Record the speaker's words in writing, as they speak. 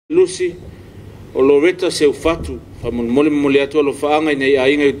Lucy o Loretta seu fatu fa mole atu lo faanga nei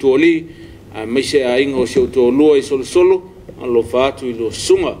ainga I tuoli a mai se ainga o seu tolua I solo lo fatu I lo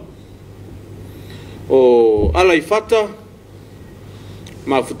sunga o ala I fata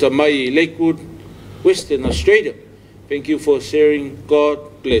mafuta mai Lakewood Western Australia. Thank you for sharing.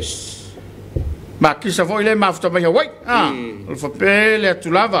 God bless. Ma kisa foi le mafuta mai Hawaii lo fa pele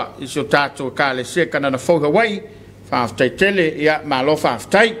atulava I seu tato kale se kana na fo Hawaii fa tele ia ma lo fa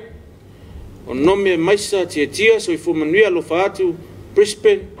tai o nome maisa tia so I fumanuia lo fatu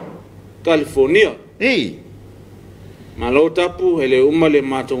Brisbane California ma lo tapu ele uma le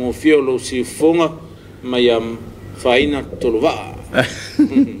matongo fio lo si fonga mai faina tolova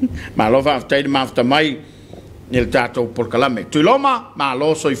ma lo fa tai mafuta mai nel tato por kalame tuloma ma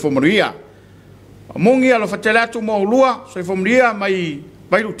lo so I fumanuia mungi alo fatela tu mo lua so I fumanuia mai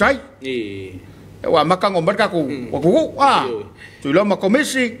lutai wa makango marka ku tuloma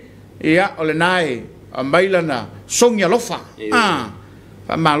komisi ia ole nai ambaila na songia lofa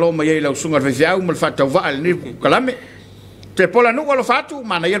fa malo mai ila sunga vefiau mal fata va ni kalame te pola no lo fatu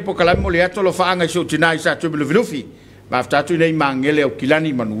mana ia po kalame le ato lo faanga so tinai sa tu bilufi ma fatu nei mangele o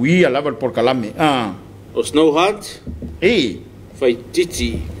kilani manuia lava por kalame o snow hunt fai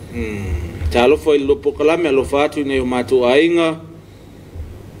titi talo foi lo po kalame lo fatu nei matu ainga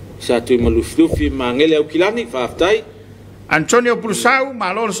sa tu malufi mangele o kilani fa aftai Antonio Brusau,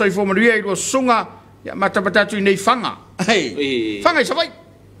 malo so I fomaria I sunga ya matapatatu nei fanga. Fanga I savai.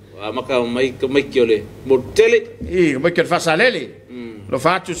 Maka mai kiole mortele. Mai ke fasalele. Lo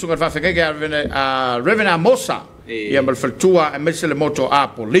fatu sunga fa fengega Revena Mosa. Ya mal faltua e mesele moto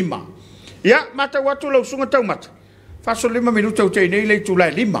apo lima. Ya mata watu lo sunga tau mata. Faso 5 minuto te nei le tu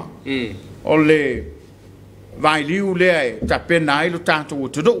lai 5. Ole vai liu le tapena ai lo tanto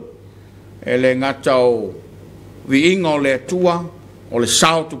utudo. Ele ngatau vi inga o le atua, o le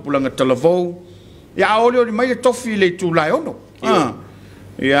sao tu pulanga talavou. Ia ole o mai tofi le tu lai ono.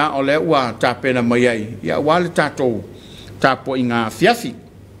 Ia o le ua tapena mai ai. Ia wale tatou tapo inga Afiafi.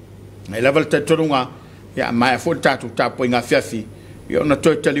 E level te torunga, ia mai fo tatou tapo inga Afiafi. Ia ona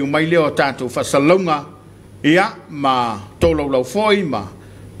toi tali umai leo tatou fasalunga. Ia ma tolo lau foi ma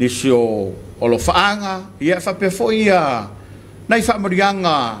nisi o lo faanga. Ia fape foi ia nai fa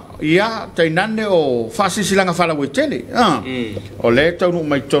marianga ia tainane o fasisilanga fala wetele o le tau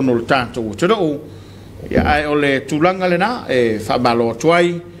mai tono le tato toro ia o le tulanga lena e fa balo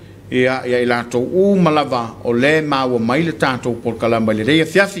tuai ia ila to malava o le mawa mai le tato por kalamba le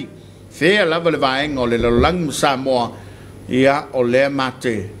Afiafi fe lava le vaenga o le lang Samoa ia o le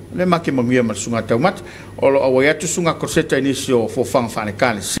mate le make mamia masunga tau mat o o ia tu sunga korseta inisio fo fang fane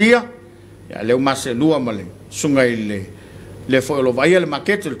kale sia ia le mase lua male sunga ile le foi lo vai le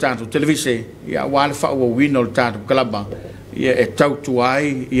maquete le tanto televise ia wale fa o wino le tanto kalaba ia e tau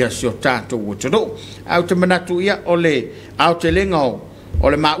tuai ia sio tanto o todo auto manatu ia ole auto lengo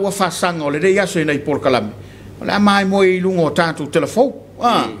ole ma ua fa sanga ole ia so nei por kalame ole mai moi lungo tanto telefon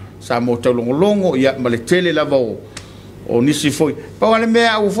sa mo te longo ia male tele lava o nisi foi pa ole me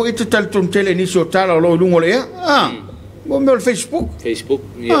o foi te tal ton tele nisi o tala lo lungo le mo me Facebook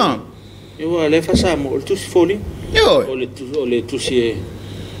ia eu le fa sa mo tu foli ole tu si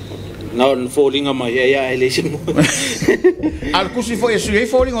na falling ma ya ele se mo al kusi foi su e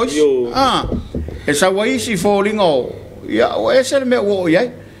falling hoje e sa wai si falling o ya o ese me o ya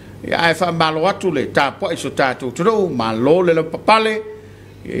e fa malo atu le tapo e so tatu tro malo le papale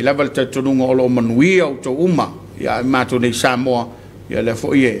e la volta tu no lo manuia o to uma ya mato nei Samoa ya le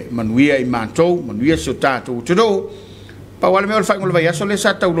foi manuia I mato manuia so tatu tro pa wala me fa ngol vai so le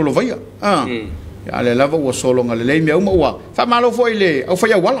sa tau lo vai ya le lava o solo ngale le me uma wa fa malo foi le o fa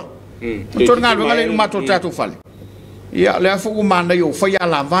ya wala to ngalo ngale no mato tatu fale ya le fa o mana yo fa ya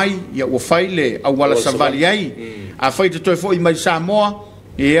la vai ya o fa le a wala savali ai a fa to foi mai Samoa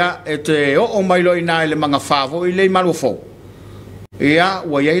ya e o mai lo ina le manga favo le malo fo ya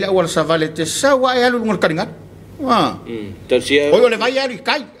wa ya la wala savali te sa wa ya lu ngol karinga tersia o le vai ari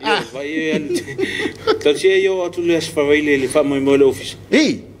kai tersia yo atu le asfavile le fa mo le office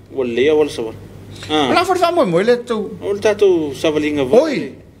wala ya wala savali la forza mo le tu o tato savalinga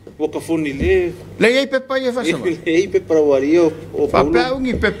oi o kafuni le ei pepa e fa sama ei pepa wario o papa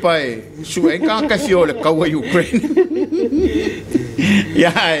ungi pepa e su e ka fiole ka wa Ukraine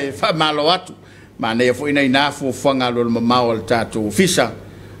ya fa malo atu ma ne foi nei na fu fanga lo mama o tato fisa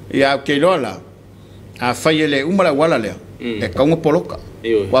ya ke lola a faiele umala wala le e ka un poloka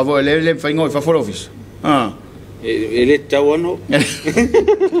wa vo le fa ngo fa for office ele tawano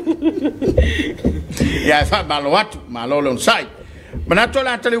ya fa malo atu malo le on sai manato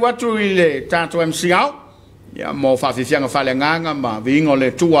la tali watu ile tanto MCO ia mo whawhiwhianga whalenganga ma vingo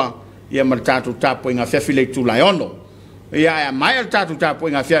le tua ia ma tātou Tapuaiga Afiafi le tūlai ono. Ia e mai al tātou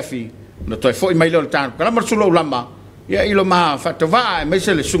Tapuaiga Afiafi na toi fo i mai leo le tātou kalama Suluaulama ia ilo maha whatawaa e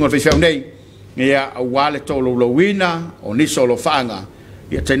meise le sunga whiwhiau nei ia awale tolo lowina o niso lo whaanga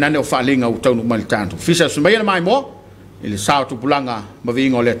ia tainane o whaalinga u taunu mai le tātou. Fisa sumai na mai mo i le sao tupulanga ma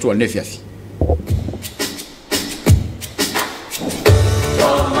vingo le tua nefiafi.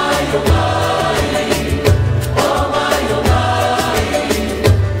 Mama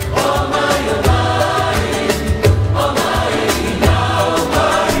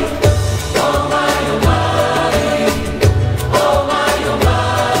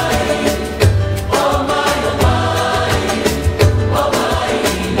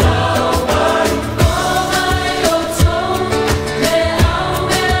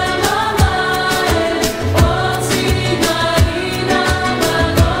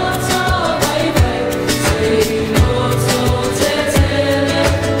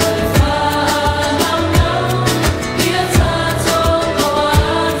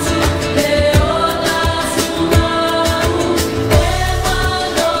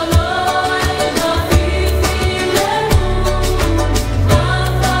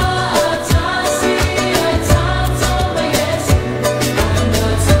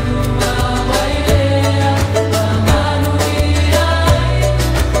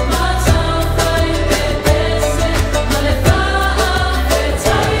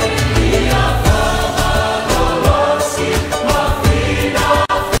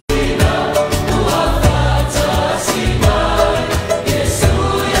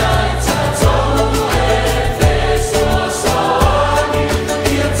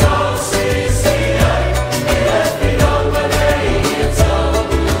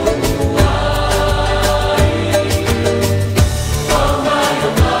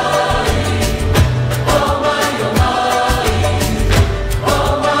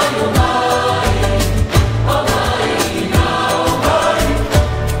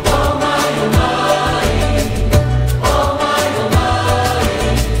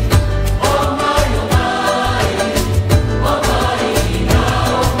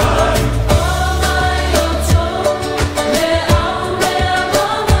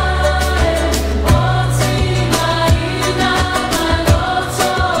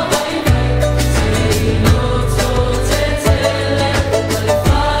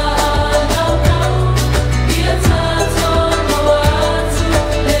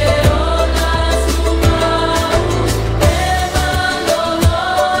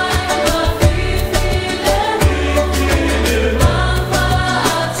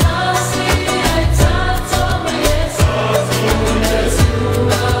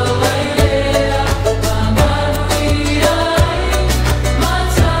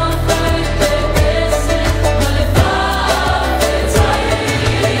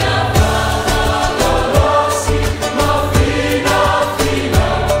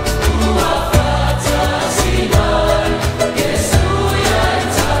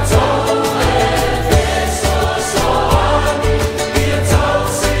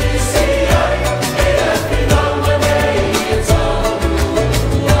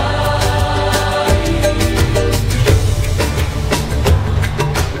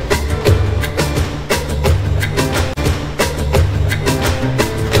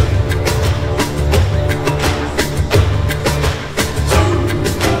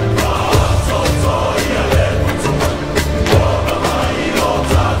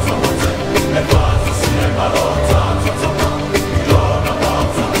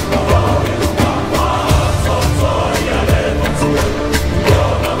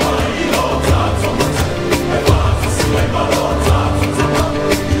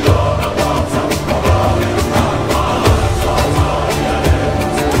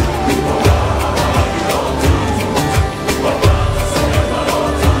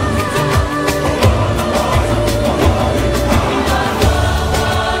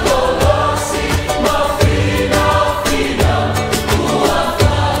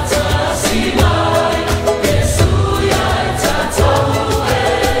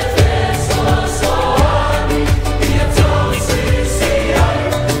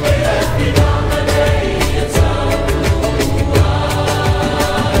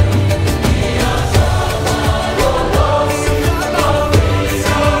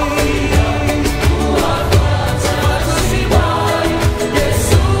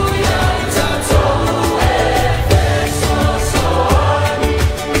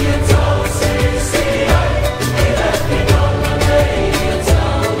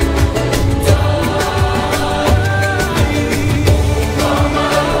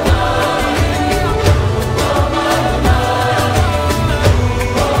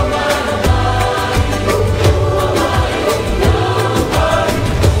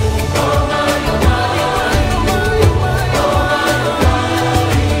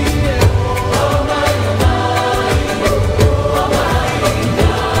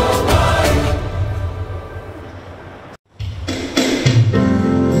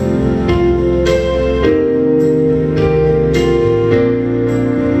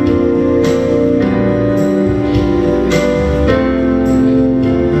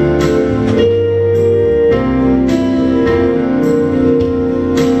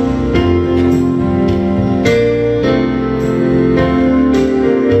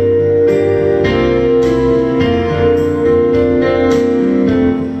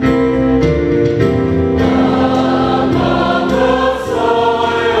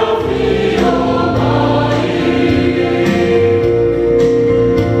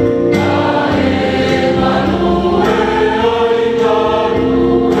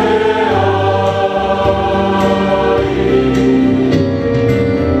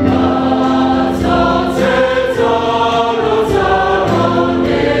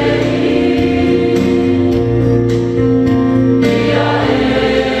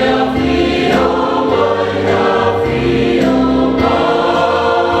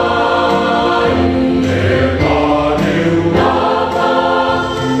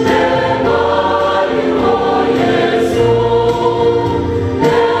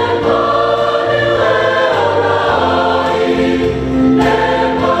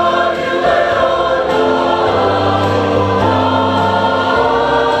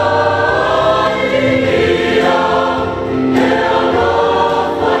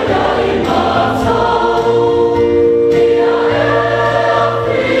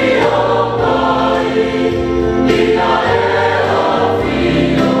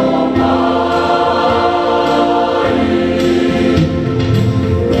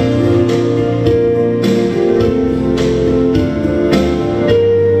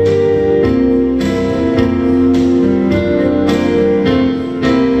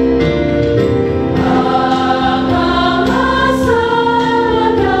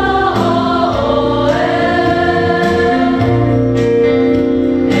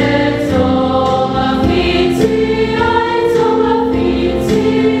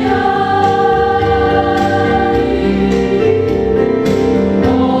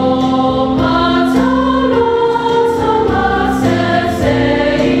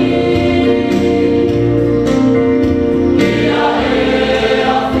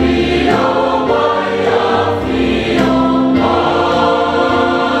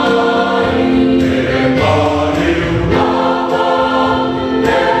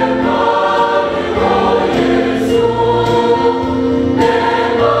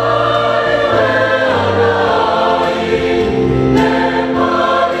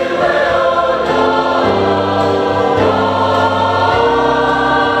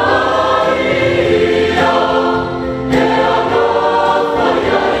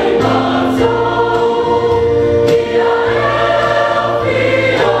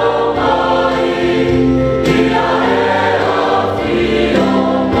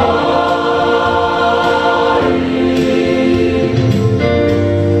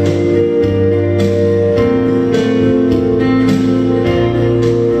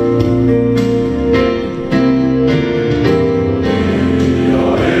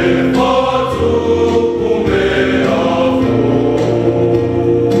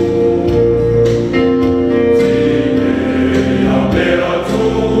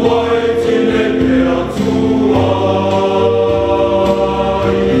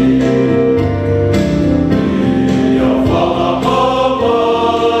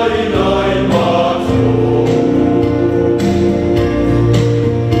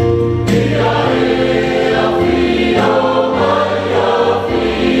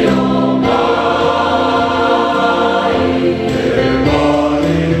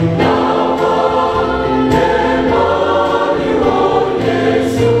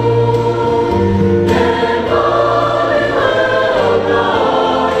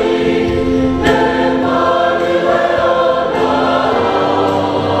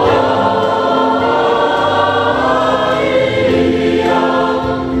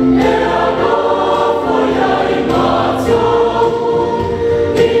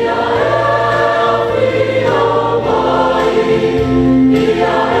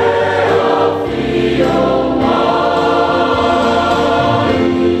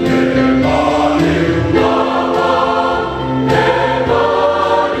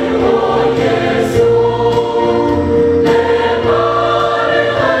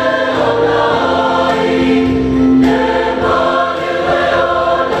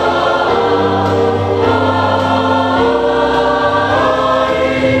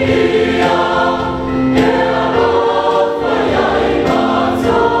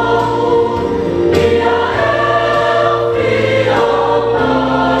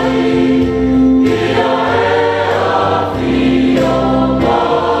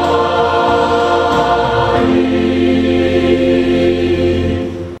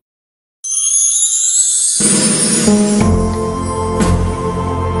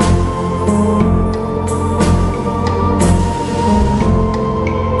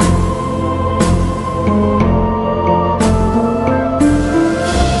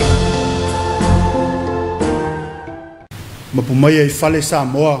Mai ai fale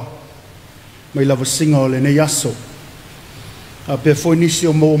Samoa mai lava singa o le nei aso a pe foi nisi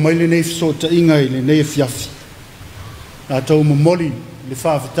o mo mai le nei so ta inga i le nei Afiafi a tau mo moli le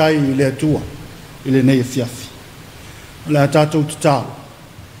whaafitai i le atua i le nei Afiafi le a tātou tutāo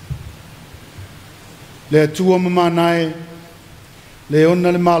le atua mamanae le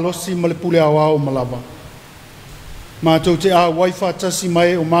ona le malosi ma le pule au au malava ma tau te a waifa tasi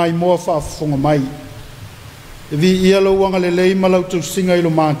mai o mai moa whaafonga mai e vi ia lo wanga le lei malau tau singa i lo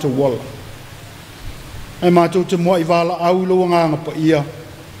mātou wala. E mātou te moa i wala au lo wanga anga pa ia.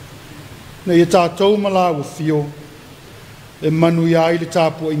 Na ia tātou malawa fio e manu ia i le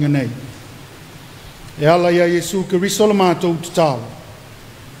tāpua inga nei. E ala ia Jesu Keriso la mātou te tāla.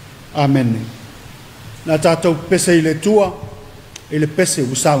 Amen. Na tātou pese i le tua i le pese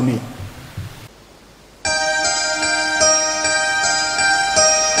usau nia. Oh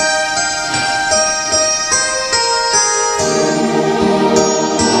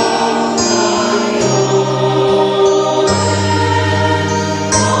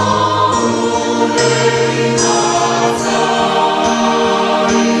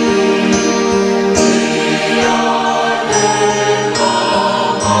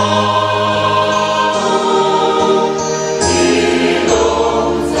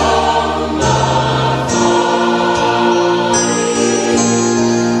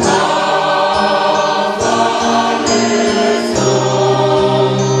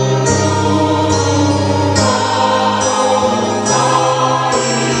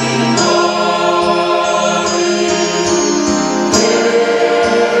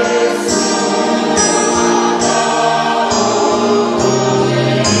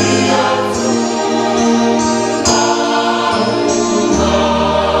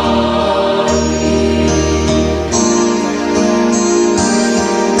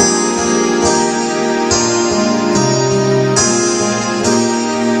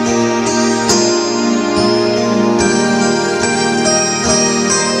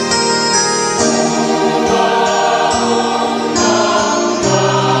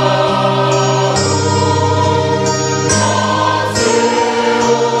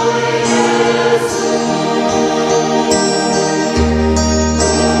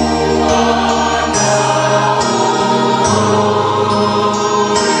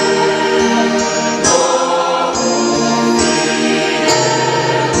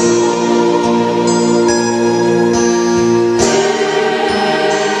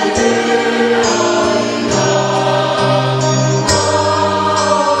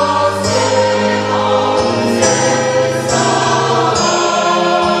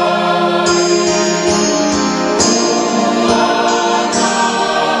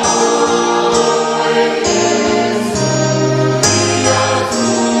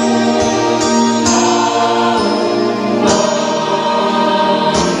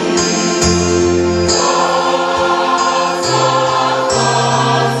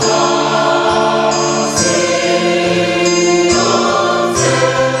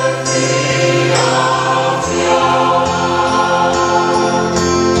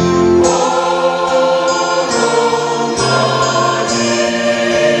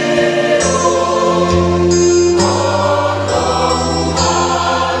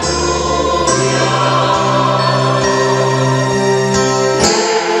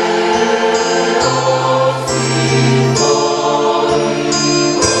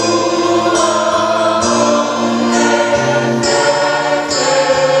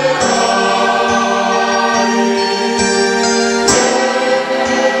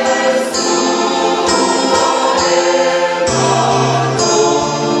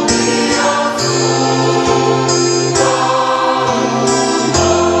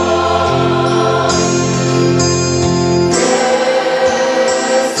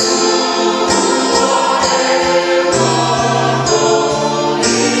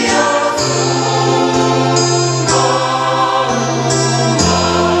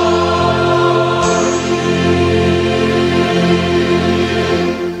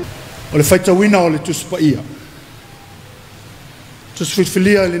O le faitauina o le tusi paia. Tusi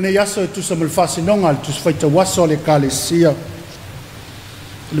fitfilia le nei aso e tusa ma le fasinonga le tusi faitauasa o le kalesia.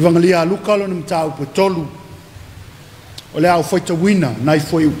 Le vangalia aluka lo ni mta upo tolu. O le au faitauina nai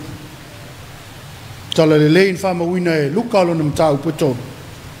foi upo. Tala le lein whama wina e luka lo ni mta upo tolu.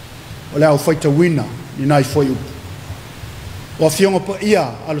 O le au faitauina ni nai foi upo. O fionga paia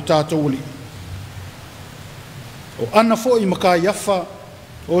alu tātou li. O ana foi makai yafa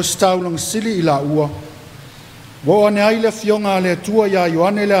o staulang sili ila ua. Wo ane aile fionga le tua ya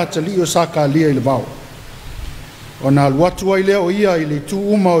Ioane le atali o saka lia ile vau. O na alwatu aile o ia ile tu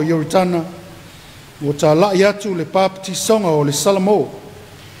uma o Yoritana. O ta la iatu le papati songa o le Salamo.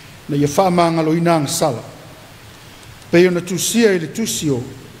 Na ia whaamanga lo inang sala. Peo na tusia ile tusio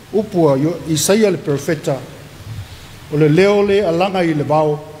upua Isaia le profeta. O le leo le alanga ile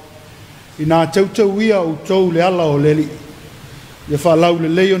vau. Ina tautau ia o tau le ala o leli. Ia wha lau le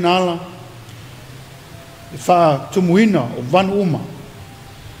leo na ala. Ia wha tumuina o vanu uma.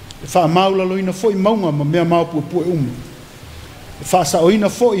 Ia wha maula loina foi maunga ma mea maupua pue uma. Ia wha saoina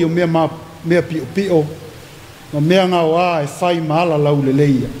foi o mea pio pio. Ma mea ngā oa e whai maala lau le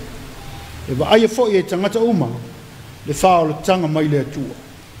leia. Ia wa aia foi e tangata uma. Le wha o le tanga mai le atua.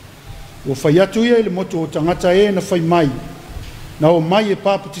 Ua whai atu ia le moto o tangata e na whai mai. Na o mai e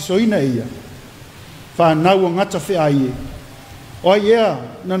papati soina ia. Wha nau ngata whea ie. O ia,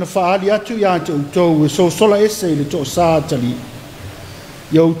 nana whaali atu ia te utou e so sola ese le to sātali.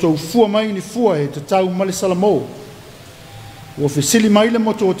 Ia utou fua mai ni fua e te tau male Salamo. O whesili mai le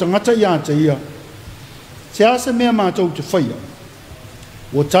moto o tangata ia te ia. Te asa mea mātou te whaia.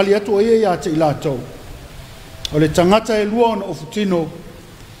 O tali atu o ia te ilatou. O le tangata e lua ona ofutino.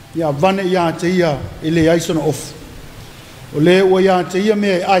 Ia vane ia te ia e le aisona ofu. O le ua ia te ia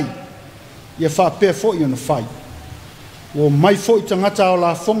mea e ai. Ia whapea fo i ona whai. O mai fo i tangata o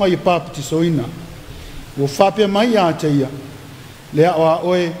la fonga i papiti soina. O whapea mai ia te ia. Lea o a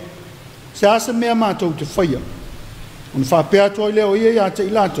oe. Se asa mea mātou te whaia. On whapea toa i leo ia te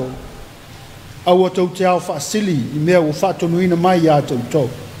ilatou. Au atau te au whaasili i mea o whaatonuina mai ia te utou.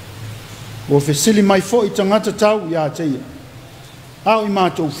 O whesili mai fo i tangata tau ia te ia. Au i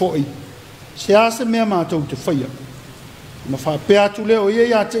mātou fo i. Se asa mea mātou te whaia. Ma whapea tu leo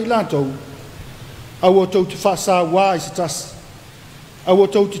ia te ilatou. Au o tau te whasa wā i se tas. Au o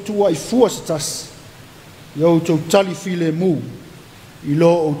tau te tua i fua se tas. I au tau tali file mū. I lo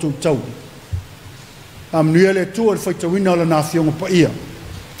o tau tau. Am nuia le tua le whaitawina o la nā fionga pa ia.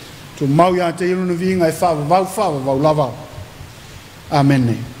 Tu mau ia te iruna vinga e whawawau lava.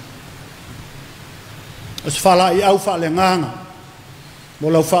 Amen. As whala i au whale nganga. Mo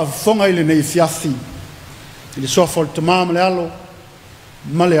lau whafonga i le nei Afiafi. I le sofa o le tamama le alo.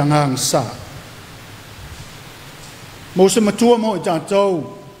 Male anganga saa. Mo se matua mo i tātou.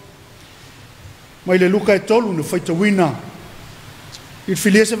 Mai le luka e tolu na whaitawina. I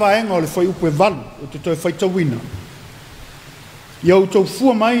whilia se vaenga o le whai upu e valu. O te toi whaitawina. Iau tau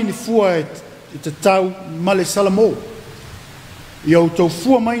fua mai ni fua e te tau male Salamo. Iau tau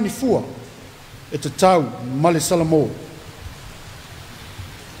fua mai ni fua e te tau male Salamo.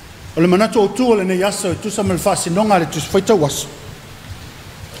 O le manato o tua le nei asa e tusa me le whasinonga le tusa whaitawaso.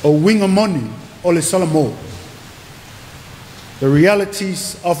 O winga moni o le Salamo. The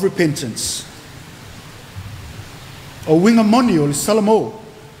realities of repentance. O winga moni o le Salamo.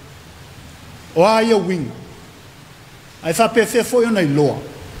 O aia winga. Ai whapea whea fo iona i loa.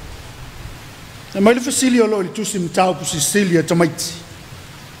 E mai le fasili o lo le tusi mtau pu Sicilia tamaiti.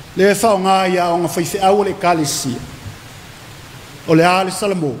 Le e whao ngā ia o ngā whaife au le kalesia. O le a le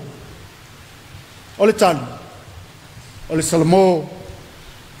Salamo. O le tali. O le Salamo.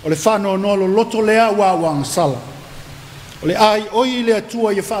 O le whano no lo loto lea wawang sala. O le ai oi le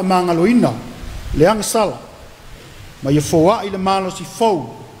atua ia wha mangalo ina, le ang sala. Ma ia foa i le malo si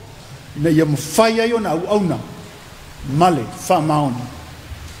fau, ina ia mawhai ai ona au auna, male wha maona.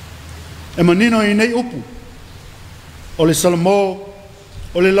 E manino i nei upu, o le Salamo,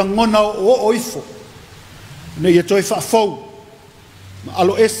 o le langona o oifo, ina ia toi wha fau, ma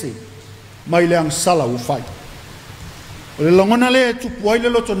alo ese, mai le ang sala u whai. O le langona le tupu ai le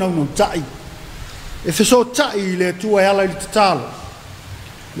loto nau tai, e wheso tai le tua e ala i te talo.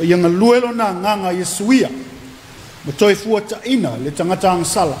 Ma ianga luelo na nganga i suia. Ma toi fua ta ina le tangata ang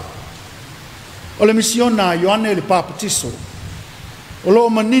sala. O le misiona Ioane le papatiso. O lo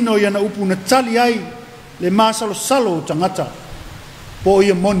manino iana upu na tali ai le masalo salo tangata. Po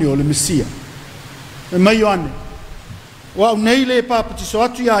ia moni o le misia. E mai Ioane. Wa nei le papatiso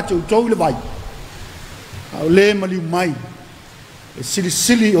atu ia te utou le vai. Au le maliu mai. E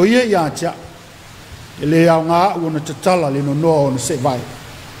sili o ia te a. E le au ngā ua na tatala le no noa o na se vai.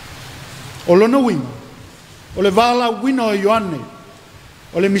 O lona winga, o le vala wina o Ioane,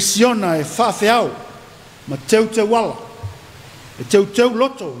 o le misiona e whawheau, ma teu te wala, e teu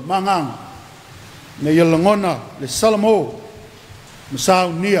loto manganga, na ia langona le Samoa, ma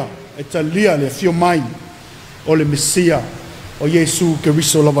sao nia e talia le fio mai o le Mesia o Yesu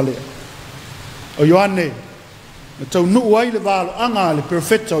Keriso lavalea. O Ioane, ma tau nuu ai le valo anga le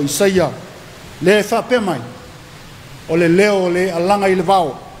profeta o Isaia, le whape mai, o le leo le alanga i le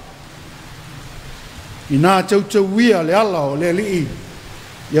vao. I nā tau wia le ala o le lii,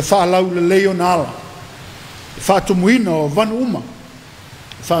 ia whaalau le leo na ala. I whaatumuina o vanu uma.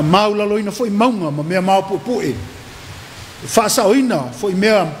 I whaamaulaloina fo i maunga ma mea mau pue. I whaasaoina fo i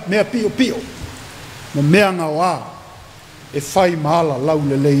mea pio pio. Ma mea ngā wā e whai maala lau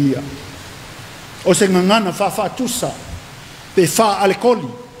le leia. O se ngangana whaatusa pe wha alekoli.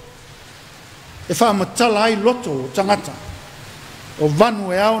 E wha matala ai loto o tangata. O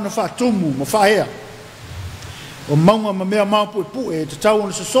vanu e au na whaatumu ma whaea. O maunga ma mea mau pue te tau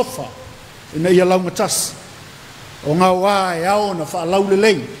ona se sofa e na ia launga tasi. O ngā wā e au na wha lau le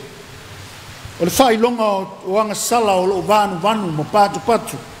lei. O le whai longa o anga sala o lo vanu ma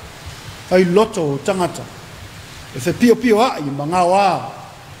patu. Ai loto o tangata. E wha pio ai ma ngā wā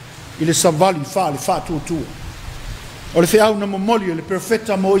i le savali wha le wha tua. O le wha au na momoli o le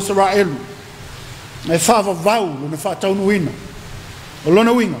perfeta mo Israelu. E wha vau lo na wha taunuina. O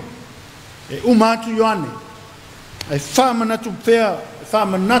lona winga. E umatu Ioane. Ai wha manatu pēa, wha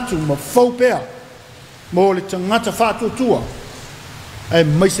manatu ma fau pēa. Mo le tangata wha tua. Ai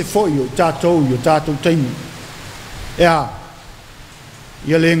maise foi o tātou teinu. Ea.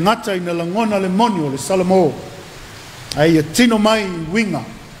 Ia le ngata ina langona le moni o le Samoa. Ai ia tino mai winga.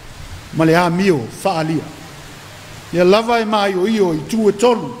 Ma le amio whaalia. Ia lava e mai o io i tu e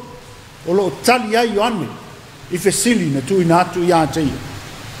tolu. O lo tali ai Ioane. I fesili na tu ina atu ia te ia.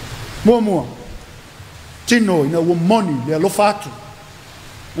 Mua. Tino ina ua moni le alofa atu.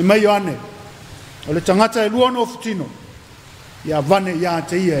 E mai Ioane. O le tangata e luana ofu tino. Ia vane ia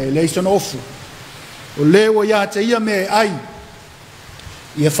te ia e leison ofu. O lewa ia te ia me ai.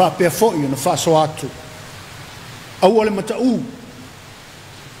 Ia wha pia foi na wha so atu. Au ole matau.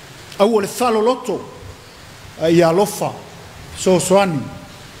 Au ole thalo loto. Ia alofa. So soani.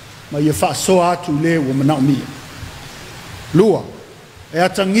 Ma ia wha so atu lewa manau mia. Lua. E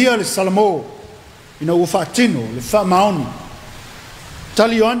atangia le Samoa. Ina ua wha tino le wha maoni.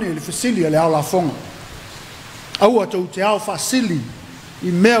 Tali Ioane le fasili le ala fonga. Au atou te au fasili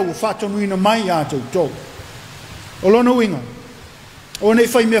i mea ua wha tonuina mai a atou tau. O lona winga. O nei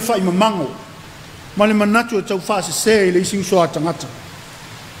whai mea whai mamango. Ma le manatu e tau whase se i le isi uso a tangata.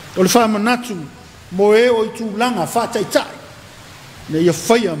 O le wha manatu mo e o i tūlanga wha taitai. Ne ia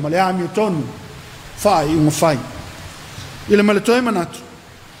whaia ma le ami o tonu wha i unga whai. I le maletoe manatu.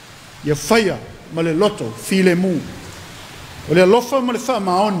 Ia whaia ma le loto file mu. O le alofa ma le wha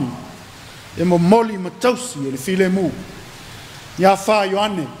maoni. E mo moli ma tausi e le file mu. Ia wha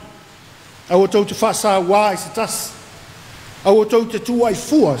Ioane. Au o tau te wha sa wā i se tasi. Au o tau te tua i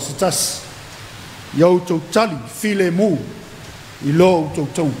fua se tasi. Iau tau tali file mu. I lo o tau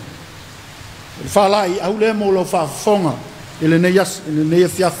tau. E le wha lai au le mo lo wha fonga. E le nei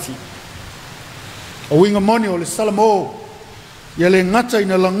Afiafi. O winga moni o le Samoa. Ia le ngata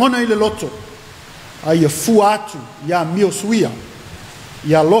ina langona i le loto. A ia fua atu. Ia mio suia.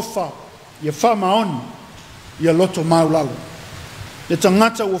 Ia lofa. Ia wha maoni. Ia loto maulalo. E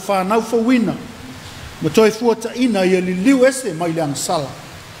tangata ua wha naufa wina. Ma toi fua ta ina ia li liu ese mai le angsala.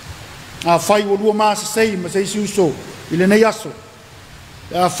 A whai o lua maa sei ma sei si uso. I le nei aso.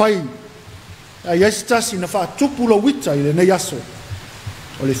 A whai. A iesi tasi na wha tupu la wita i le nei aso.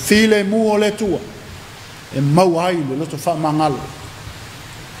 O le file mu o le tua. E mau ai le loto wha mangalo.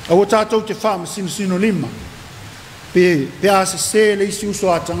 A o tātou te wha ma sino lima. Pe a se le isi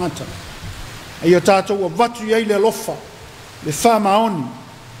uso a tangata. A i o tātou a vatu i le lofa. Le wha maoni.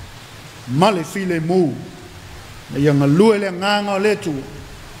 Ma le file mu. Na ia ngalue le nganga o le tua.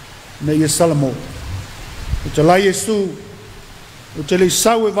 Na ia Samoa. O te lai Jesu. O te le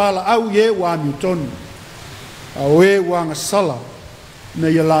sau e wala au ye wa mi tonu. A o e wa ngasala. Na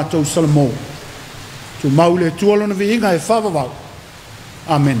ia lātou Samoa. Tu maule tuolo na vihinga e whawawau.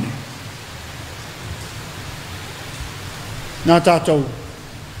 Amen. Nā tātou.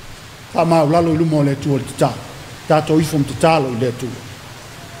 Pa mau lalo i lumo le tuolo te tā. Tātou ifom te tālo i le tuolo.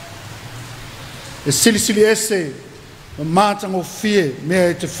 E sili ese. Ma mātango fie mea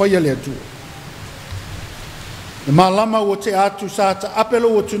e te whaia le tuolo. E malama o te atu sa ta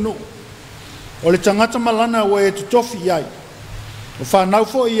apelo o tunu. O le tangata malana o e te tofi iai. O whanau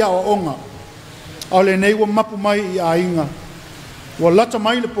fo ia o onga. O le nei wa mapu mai i a inga. Wa lata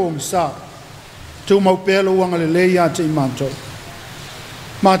mai le po misa. Tau mau pēlo wanga le lei a te i mātou.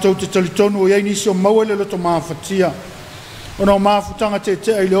 Mātou te talitonu o iei nisi o maua le loto mawhatia. O nao mawhutanga te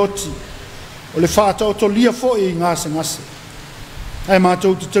ai le oti. O le whaata o to lia fo i ngase ngase. Ai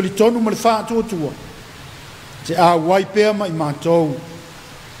mātou te talitonu ma le whaata o tua. Te a wai pēr ma i mātou.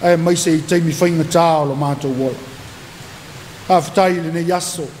 Ai mai se i teimi whainga tā o lo mātou wola. Hawhatai le ne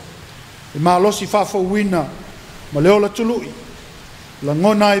yaso. E mālosi whawhauina ma leola tului. La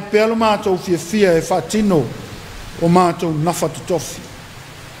ngona e pēlo mātou fia e whaatino o mātou nafa tutofi.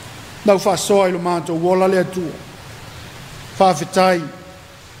 Nau whasoa i lo mātou wola le atua. Whawhetai,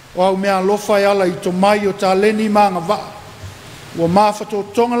 o au mea lofa e ala i to mai o tā leni maanga waa. Ua mawhato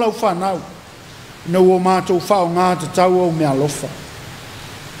tonga lau whanau. Nau o mātou whao ngā te tau au mea lofa.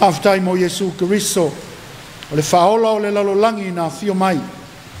 Hawhetai mo Jesu Keriso, o le whaola o le lalolangi nā fio mai.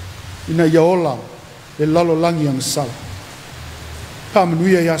 Ina iaola le lalolangi ang sala.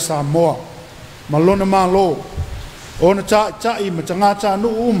 Pamanuia ia Samoa, malona malo, ona tai ma tangata anu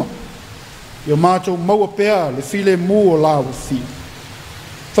uma. Ia mātou maua pea le file mu o la ufi.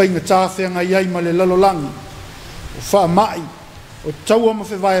 Whainga tāwhenga iai ma le lalolangi, o wha mai, o taua ma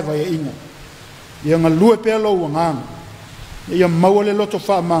whewaiwa ia inga. Ia ngā lue pea lau anganga. Ia maua le loto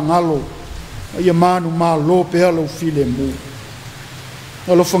wha ma ngalo, ia manu ma lo pea lau file mu.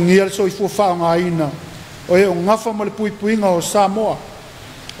 Alo whangia le soi fua wha ngā ina, o e o ngafa ma le puipuinga o Samoa,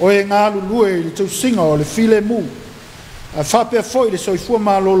 o e ngā lulue i le tausinga o le file mu, a whapea foi le soifua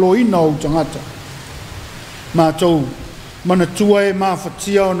ma lolo ina o tangata. Mātou, mana tua e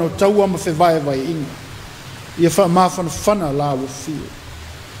mawhatia o no taua ma whewaiwai inga. Ia wha mawhana whana la wa fio.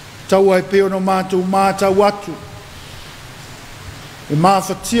 Taua e peo no mātou mātau atu. E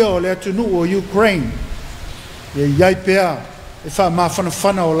mawhatia o le atunu o Ukraine. Ia iai pea e wha mawhana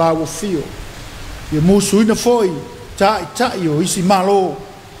whana o la wa fio. Ia musu ina foi, tai o isi malo,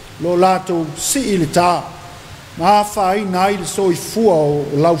 lo lato si ili ta. Ma whai nai le soi fua o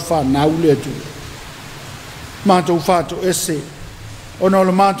lau whanau le atu. Mātou whato ese, ono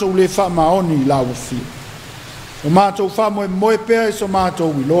le mātou le wha maoni la wa fio. O mātou wha moe pea e so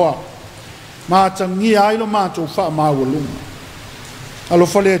mātou iloa. Mātangi ai lo mātou wha maua lunga. Alo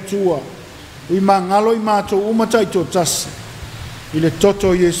whale atua, ui mā ngalo i mātou umatai tō tasi. I le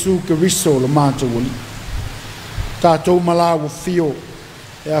toto Jesu Keriso lo mātou oli. Tātou malawa fio,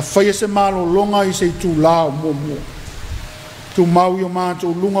 e a whaia se malo longa i se tū lao mua. Tu mau i o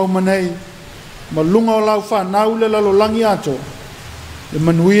mātou lunga o manei, ma lunga o lau whanau le lalo langi ato, le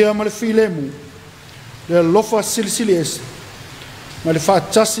manuia ma le filemu, le lofa silisili ese, ma le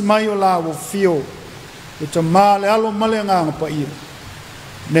whaatasi mai o lawa fio, e ta maa le alo male nganga pa ira.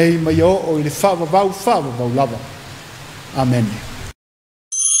 Nei ma i o i le whaavavau lava. Amen.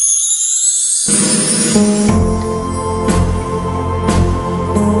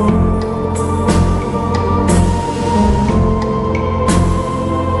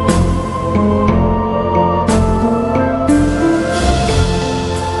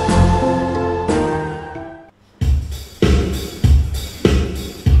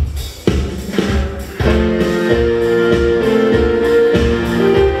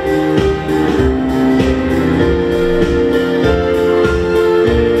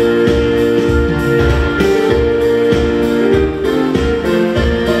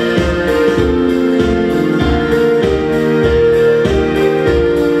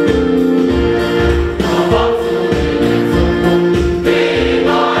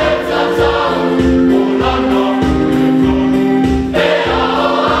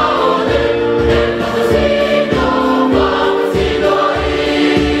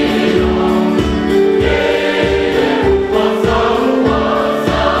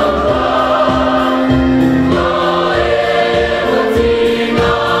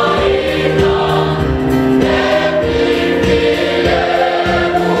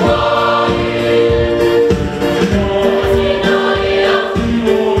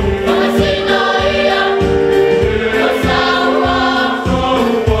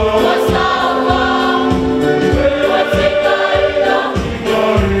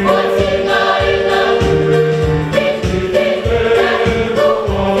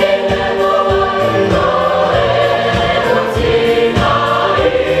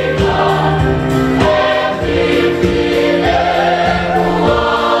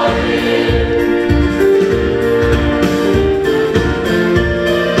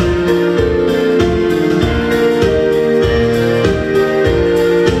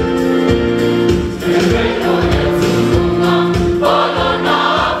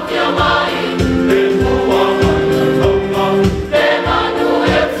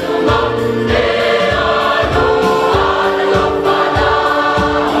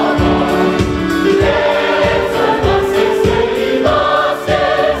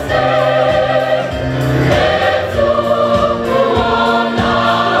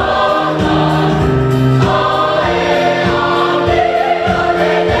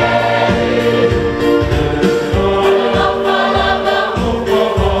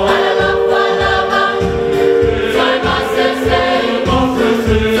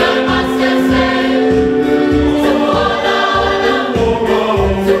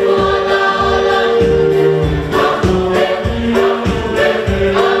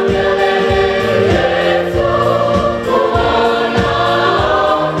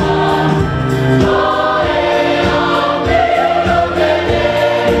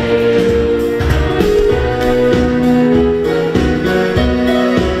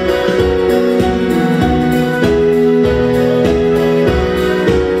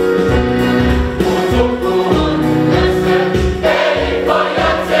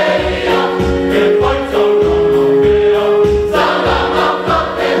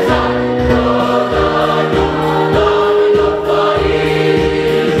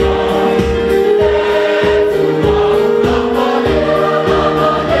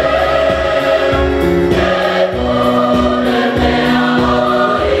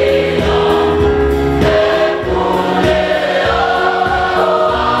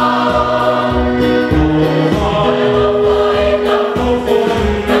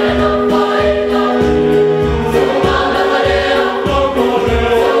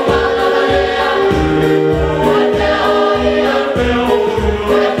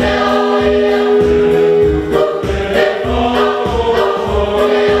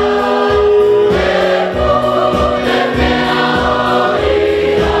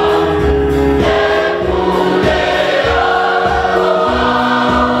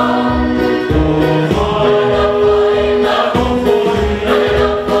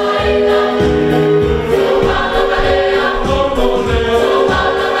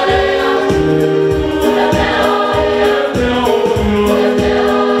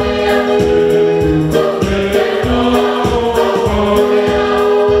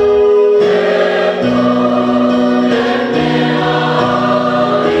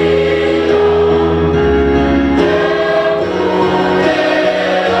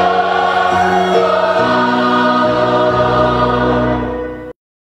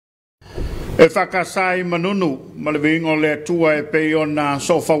 E whakasai manunu, ma le wingo le tua e pe ona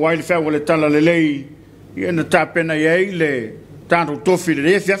sofa waile whea wale tala le lei, i ena tāpena iei le tātou tofi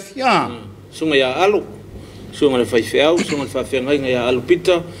le Afiafi. Sunga ia alu, sunga le whaiwheau, sunga le whawhengainga ia alu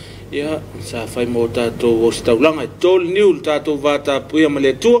pita, ia sa whai mo tātou o staulanga, e tōli niu le tātou vāta puia ma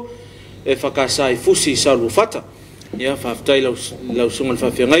le tua, e whakasai fusi salu whata. Ia whaftai lau sunga le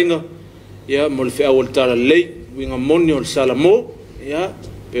whawhengainga, ia mo le wheau o le tala lei, winga moni o le Salamo, ia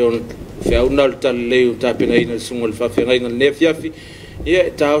pe on wheau na le tala lei o tāpena ina le sunga le whawhengainga le Afiafi, ia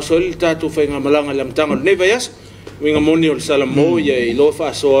e tāo soli le tātou whainga malanga le amtanga le neva yasa, winga moni o le Salamo, ia i lo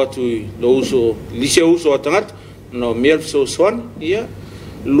whaasoa atu i lo uso, lisia uso atangata, no mea le soan, ia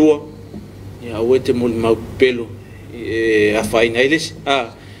lua, ia uete mo le mau pelo, a whaina iles.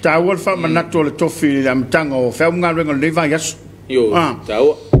 Tāua le whamanatu o le tofi le amtanga o whau ngā renga le neva yasa. Yo,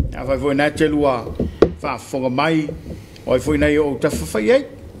 tāua. A whai fwoi nai te lua whaafonga mai, o i fwoi nai o tawhawhai ei.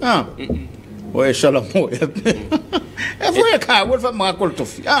 O e Salamo. E fwoi e kā, ua le whamangako le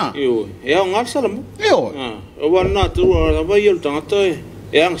tofi. Yo, e au ngā Salamo. Yo. O wana tua, a wai ilu tangata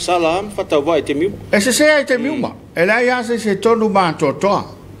e ang sala am, whatau vai te miu. E se ai te miu ma. E lai ase se tonu mātua toa.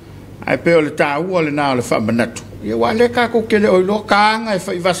 Ai peo le tāua le nā le whamanatu. Ia wa le kako kele o ilo kaanga e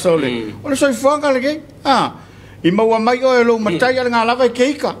whai vasa o le. O le soi whanga le kei. I maua mai o e lo matai ale ngā lava i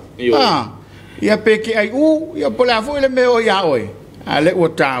keika. Ia peke ai ia pole a fwoi le meo ia oi. A le ua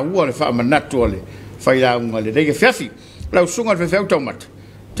tāua le whamanatu o le whai launga le rei Afiafi. Lau sunga le whewhau taumata.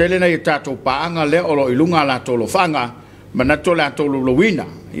 Tele nei e tātou paanga le o lo ilunga la tolo whanga. Manatu la tolo lowina.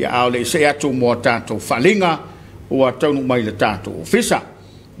 Ia ao le se atu mua tātou whalinga. Ua taunu mai le tātou ofisa.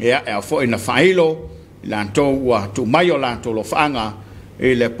 Ia e a fwoi na whailo. Lantou ua tu mai o lantou lo whaanga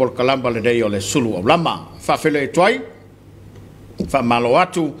e le polkalamba le rei o le Suluaulama. Whawhele e tuai, whamalo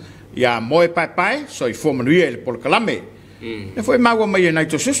atu, ia moe pai, so i fōmanuia e le polkalame. E fwoi maua mai e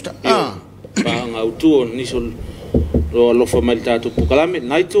naito susta. Whaanga utu o niso lo lofa mai le tātou polkalame,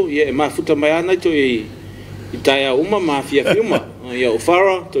 naito, ia e mafuta mai a naito i taia uma, Afiafi uma. Ia o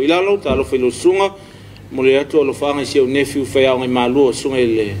whara, to ilalo, ta lofa ilo sunga, mo le atu o lo whaanga si au nefiu whaiao ngai mālua sunga i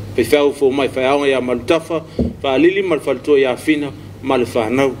le pewhau fō mai whaiao ngai a malutafa, whaalili malwhalatua i a whina, ma le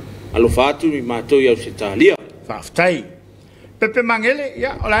whanau. Alo whaatu mi mātou i au se tālia. Whaftai. Pepe mangele,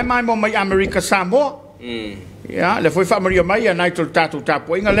 ia, o lai mai mo mai Amerika Samoa. Ia, le fwoi whaamaria mai a naito le tātou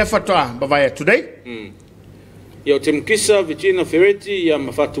Tapuaiga le whatoa, bawai atu dei. Ia o te mkisa, Virginia Ferretti, ia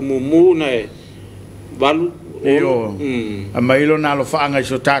mawhatu mumu na e walu. Io, a mailo na lo whaanga i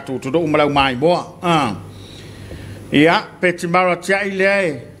so tātou tudo umalau mai moa. Ia, peti mara tia i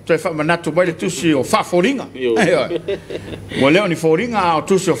lea toi whamanatu mai le tusi o whaforinga. Wa leo ni foringa o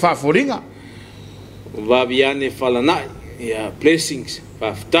tusi o whaforinga. Waviane whalanai, ia, blessings,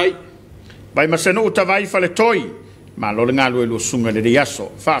 whaftai. Vai masano utawai whale toi, ma lo le ngalu e lo sunga le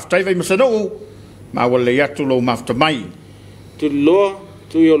riaso. Whaftai vai masano ma wale yatu lo mafta mai. Tu loa,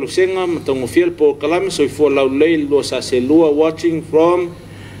 tu yo lo senga, matongo fiel po kalame, so i fo lau lei lo sa se lua watching from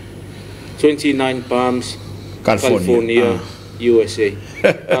 29 Palms, California, USA.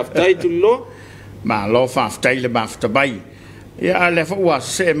 Whaftai tu lo? Ma lo whaftai le mafta mai. Ia le fua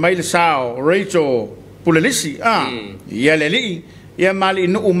se mai le sao, Rachel Pulelisi, ia le li, ia mali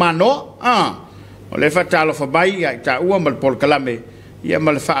no umano, o le fatalo fa bai, ia ta ua mal pol kalame, ia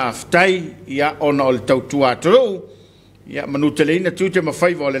mal whaftai, ia ona o le tautua tau, ia manutele ina tute ma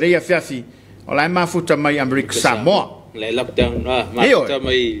whaiva o le rei Afiafi, o lai mafuta mai Amerika Samoa. Le lockdown, mafuta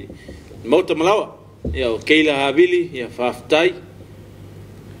mai mauta malawa, ia o Keila Havili, ia whaftai,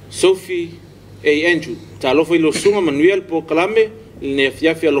 Sophie e Andrew, ta lofa ilo sunga manuel po kalame, ne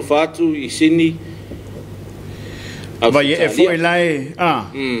Afiafi alofa atu i sini. Vai e foi lai,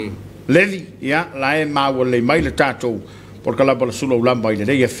 Levi, ia, lai maua le mai le tātou, por kalaba la Suluaulama i le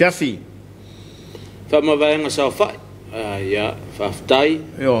rei Afiafi. Whama vaenga sa whai, ia, whaftai.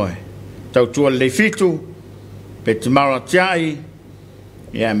 Ioi, tautua le fitu, pe te mara tiai,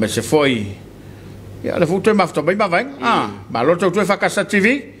 ia, me se foi, ia, le futu e mafta bai ma vaenga, ma lo tautua e whakasa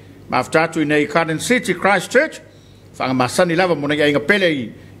TV, mafta atu i nei Garden City Christchurch, whanga masani lava mona ia inga pele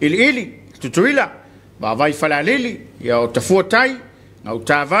i ili, tutuila, ma vai fala lili, ia o te fuatai, ngau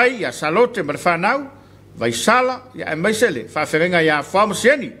tāwai, ia salote, ma le whanau, vai sala, ia e maisele, whawherenga ia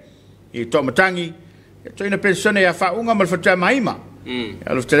whaamasieni, i tō matangi, ia tō ina pensione ia whaunga ma le whatua maima,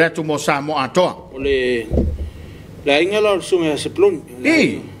 ia le whatua atu mo Samoa atoa. O le ingala o sunga se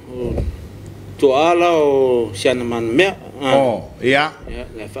ploni. Tō ala o siana man mea. Ia. Ia,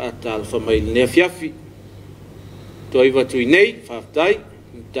 le whaatala whamai le Afiafi. Tō iwa tui nei, whaftai,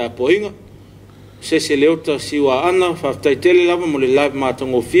 Tapuaiga. Se leota siwa ana, whaftai tele lava mo le live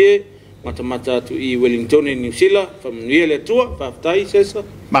mātango fie, matamata atu I Wellington e New Zealand whamanuia le tua whaftai sesa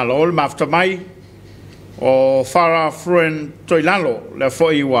Malol maftamai o whara fruen toilalo le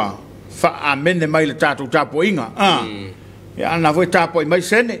foi wa wha amene mai le tātou Tapuaiga. Ia ana voi Tapua mai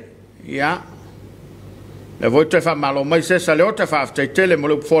sene. Ia le voi te wha malo mai sesa le o te whaftai tele mo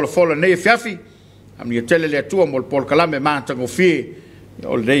le fola nei Afiafi. Amni tele le tua mo le polkalame mātango fie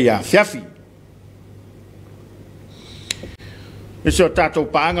o le nei Afiafi. Isi o tātou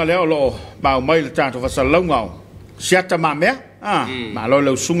paanga leo lo mau mai le tātou whasalaungau. Siata mā mea, malo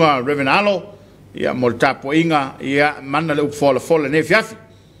leu sunga Revenalo, ia mo le Tapuaiga, ia mana leu fola ne Afiafi.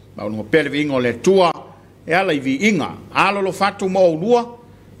 Mau lunga pele vi ingo le tua, ia la vi inga. Alo lo fatu mo o lua,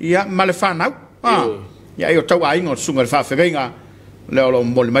 ia ma le whanau. Ia io tau a ingo sunga le whawhiringa, leo lo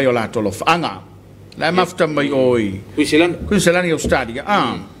mo le mai o lato lo whaanga. La mafta mai oi. Kuiselani o stadia.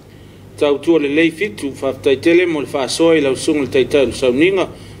 Tau tua le lei fitu whaftai tele mo le whaasoa I lau sunga le taitai le sauninga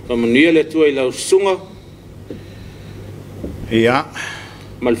whamanuia le tua I lau sunga ia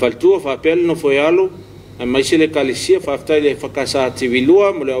ma le whaltua whapele no foi alo a maise le kalisia whaftai le whakasa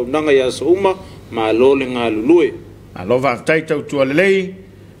tivilua mo le aunanga ia sa uma ma lo le ngā lulue alo whaftai tau tua le lei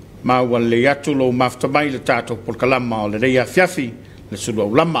ma ua le atu lo maftamai le tātou polkalama o le rei Afiafi le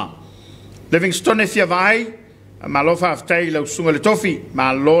Suluaulama Livingstone fia vai ma lo fa aftai lo sunga le tofi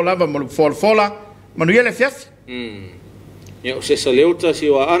ma lo lava mo fola ma no ele Afiafi ya o se saleota si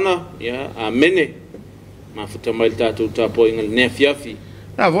wa ana ya amene ma futa mai tatu Tapuaiga le Afiafi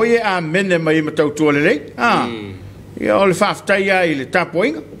na voi amene mai ma tau tu le ya o le fa aftai ya ile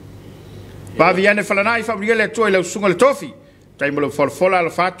Tapuaiga va viene falanai fa le tu lo sunga le tofi tai mo fola lo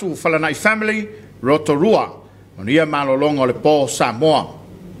fatu falanai family Rotorua ma no ia ma lo longo le po Samoa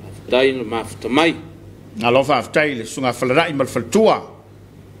dai ma futa mai Alofa aftai le sunga falarai mal faltua.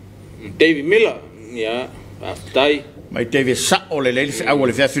 David Miller, ya, aftai. Mai David sa o le leili au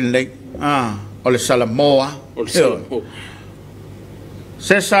le fiafil nei. O le Samoa. O le Samoa.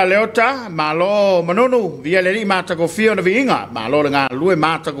 Sesa leota, malo manunu, via le li mata go fio na viinga. Malo le ngā lue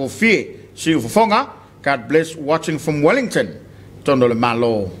mata go fie. Si ufofonga, God bless watching from Wellington. Tono le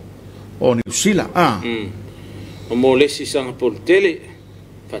malo o New Zealand. O mo lesi sanga por tele.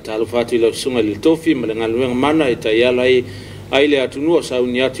 Fatalo fatu ila sunga le tofi ma le ngaluenga mana e taiala ai le atunua sa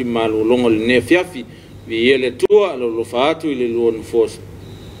uni atu malu longo le Afiafi vi ele tua lo fatu ile lo nfos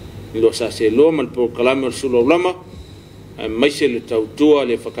lo sa se lo mal por kalame o Suluaulama mai se le tautua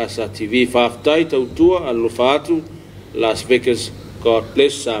le whakasa TV whaftai tautua lo fatu Las Vegas God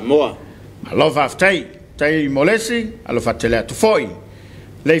bless Samoa alo whaftai tai molesi alo fatele atu foi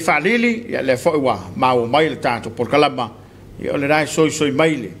le whalili ia le foi wa mau mai le tātou por kalama Ia le rai soi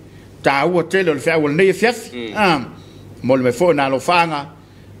maile. Ta ua tele le fea ua nei Afiafi. Mo le me fo na lo fanga.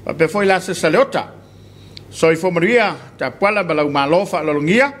 Pa pe foi la se saleota. Soi fo maria ta pala balau malofa lo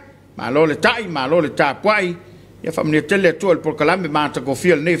ngia. Malo le tai, malo le Tapuai. Ia fa mnia tele tu el polkalame mata go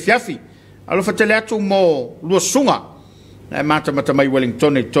fia le nei Afiafi. Alo fa tele atu mo lua sunga. Na mata mai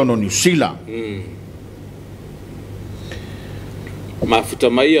Wellington e tono New Zealand. Ma futa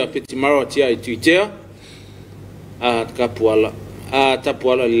mai a Petimaro tia I Twitter. Kapuala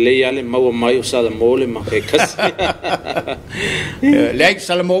Tapuala le ale mau mai o sala mole ma ke kasi le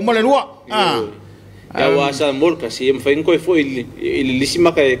sala mo le lua ya wa sala mol kasi em fa inko fo il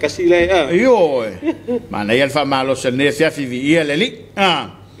lisima ka kasi le yo mana ia fa malo se ne Afiafi vi ia le li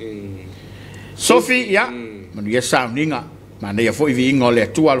Sophie ya manu ia sauninga mana ia fo vi ingo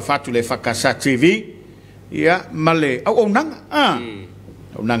le tu al fatu le fakasa TV ia male au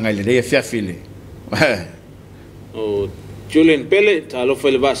nanga le Afiafi le o Julian Pele talo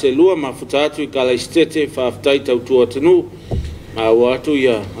foi le base lua ma futatu kala estete fa aftai tau tua tanu ma watu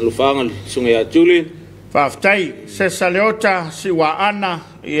ya alufanga sunga ya Julian fa aftai se saleota si wa ana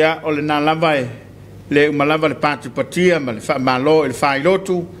ya ole na lava le malava le patia ma le fa malo il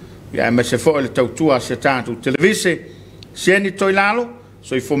failotu ya ma se fo le tau tua se tatu televise sieni toilalo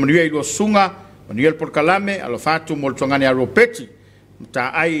so I fomenua I lo sunga manuel por kalame alo fatu moltongani a ropeti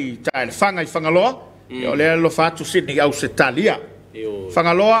ta ai ta le fanga I fangaloa Ia le lo fatu Sydney au se talia.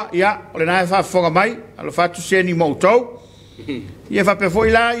 Whangaloa, ia, ole nai whafonga mai, alo fatu seni moutou. Ia whape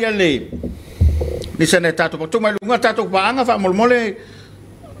foi la, ia le. Nisa ne tato pa tu mai lunga tato pa anga, wha molmole.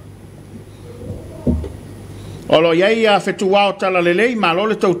 Olo ia fetu wao tala lelei, ma lo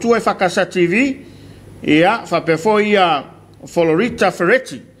le tautua e whakasa TV. Ia, whape foi ia Florita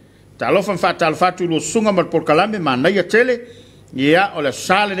Ferretti. Ta alofa mwhata alo fatu lo sunga mal por kalame, ma naia tele. Ia, ole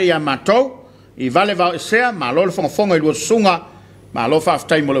sale ne ia matou. I vale va sea ma lo fonga I sunga ma lo fa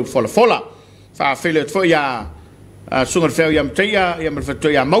aftai mo lo fola fa fele fo ya sunga fe ya mtia ya me feto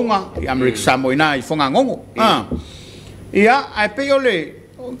ya maunga ya me Samoa I fonga ngongo ia ai pe ole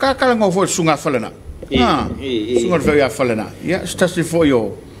kala ngo fo sunga falana sunga fa falana ya stasi fo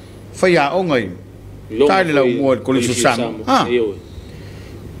yo fa ya ongai tai la mo ko le susam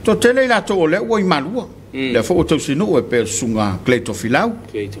to tele la to le wo imalua le fo to sinu e per sunga kleto filau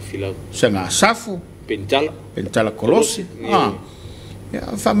sanga safu pentala kolosi ya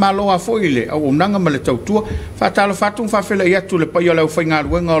fa malo a fo ile au nanga male tautua fa talo fatung fa fele ya tu le pa yo la fa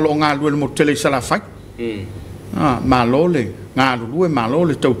ngalu ngalo ngalu mo tele sala fa malo le ngalu malo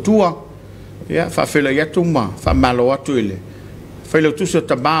le tautua ya fa fele ya tu ma fa malo atu ile fa le tu se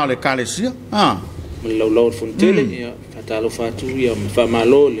taba le kalesia lo fontele ya fatalo fatu ya fa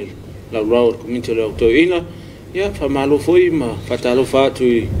malo le la community le autoina ya fa malo foi ma fatalo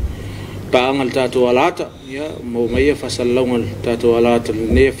fatu paangal tato alata ya mo mai fa salongal tato alata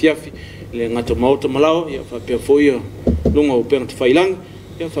ne Afiafi le ngato mauta malao ya fa pe foi lunga o pent failang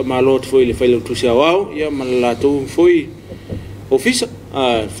ya fa malo foi le failo tu sia wao ya malato foi ofisa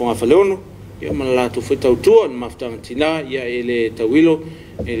fonga faleono ya malato foi tautua maftang tina ya ele tawilo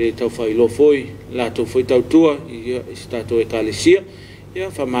ele tau failo foi la to foi tautua ya stato e kalesia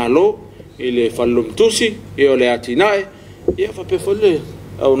ya fa malo ele falum tusi e ole atinae ya fa pe foi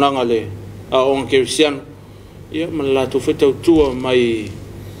au nanga le on Christian ya malato foi tautua mai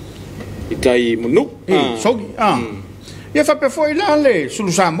itai munu sogi ya fa pe foi la le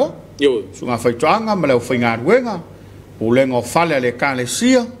Suluaulama yo sunga foi toanga mala foi ngaruenga o lengo fale le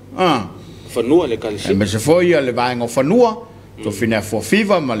kalesia fanua le kalesia me se foi le vai ngo fanua to fina fo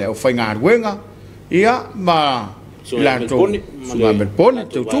fiva mala o foi ngaruenga ia ma la to sunga me pone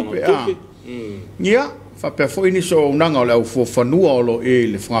to tupe ia fa pe foi ni so nanga le fo fanua o lo e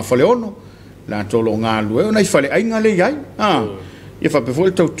le fonga faleono la to lo ngalu na fale ai ngale yai ia fa pe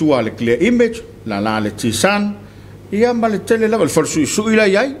foi to tua le clear image la le tisan ia ma le tele la fo su ila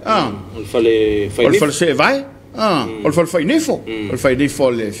yai fale fale se vai o fai nifo o fai nifo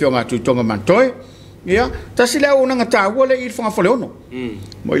le fionga tu tonga mantoe ia tasila una ngata wole il fonga faleono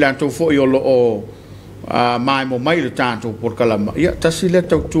mo ila to fo yo lo o mai mo mai le tanto por kalama ia tasila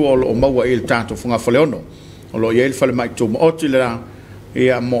to tu o maua il tanto fonga faleono o lo ia il fale mai tu mo otila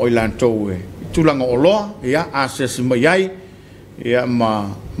ia mo ila to tu langa o lo ia access mai ai ia ma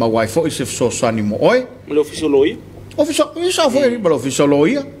wifi se so sani mo oi le official isa foi balo official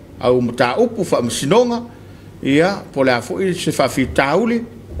ia au mata upu fa msinonga ia pola fo se fa fitauli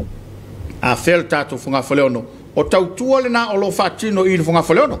a fel tato funga faleono o tautua le na o lo fatino i funga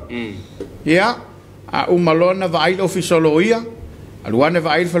faleono ia a umalona vai official ia aluane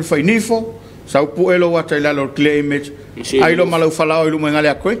vai fal fainifo sau pu elo wa taila lo claimage ai lo malo falao i lo ngale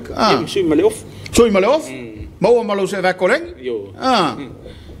a quick sui male off mo malo se va koleng yo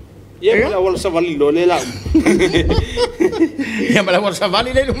ia la wala savali lo le la ia mala wala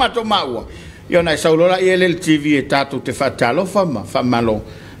savali le mato maua ia na saulola ia le TV e tato te fatalo fa malo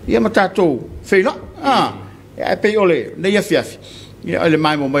ia matato feina e pe ole ne ia Afiafi ia le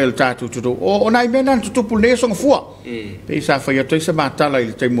mai mo mai tato tudo o nai mena tutu pule so fua pe sa fa ia to se matala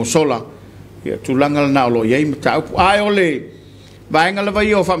ile te mosola ia tulanga na lo ia mata ai ole vai ngala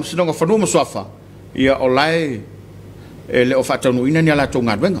vai o fam sinonga fa no sofa ia olai ele o fatano ina ni ala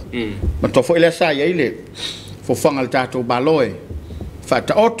tonga wenga ma to fo ile sa ia ile fo fangal tato baloe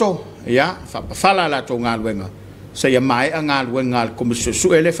fata oto ya fa fala la to ngal wenga se ya mai ngal wenga como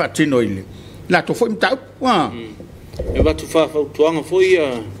su ele fatino ile la to fo mta e va tu fa tuanga foi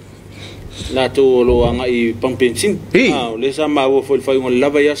la to lo anga i pampensin le sa ma wo fo fa ngol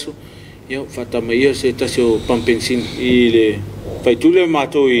lava yaso yo fata mai se tasio pampensin ile fa tu le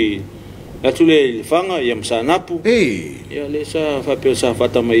mato i la tu le fanga yam sanapu ya le sa fa pe sa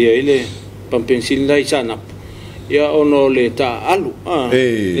fata mai ile pampensin la sanapu ya ono le ta alu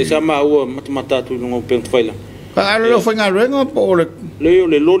le sama o mata tu no pen faila ka lo fa ngarenga po le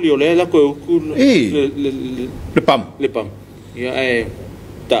loli le la ko le pam ya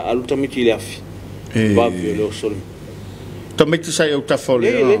ta alu tamiti le afi ba le sol tamiti sai o ta fole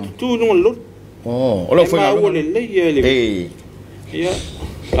le tu no lo o lo fa le ya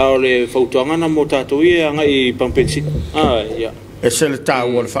le foto ngana mota to ia ngai pampensi ya e se le ta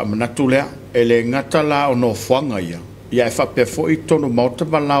o fa na tu le ele ngata la o no fuanga ia fa pe fo i tono mota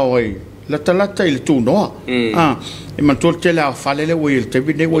balao ai la talata il tu no e man tol tela fa le we te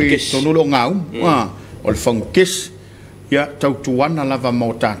bine we tono lo ngau o le funkis ia tau tuana lava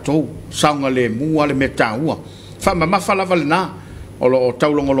mota to saunga le mua le metaua fa ma fa lava na o lo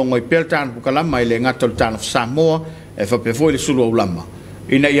tau longo i peltan bukala mai le ngata tan Samoa e fa pe fo le Suluaulama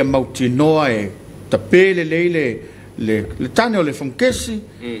ina ia mauti noa e tapele le tane o le funkesi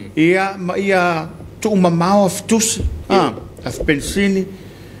ia tu mamao aftusi af pensini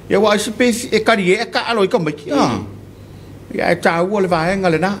ia wa se pe e karie ka alo i ka mai ia e tāua le vaenga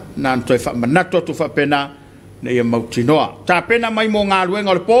le na toi whamanato tu whapena ne ia mautinoa. Tā pena mai mō ngā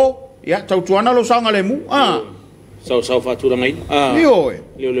ruenga le pō, ia tautuana lo saunga le mu. Sau whatura ngai. Ioe.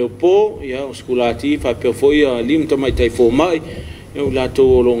 Leo pō, ia o skulati, whapea foi a lim tamai tai fō mai, ia o lato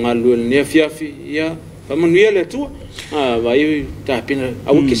o lo ngā lue le Afiafi, ia whamanuia le atua. Vai tā pena,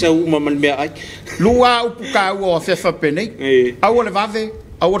 au ke sa uma man mea ai. Lua upu ka ua o whewha penei. Au le vave,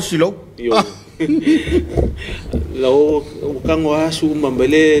 au le silo. Lau kango asu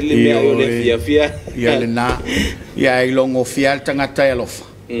mambele le mea o le Afiafia. Ia le nā, ia i longo fia le tangata e alofa.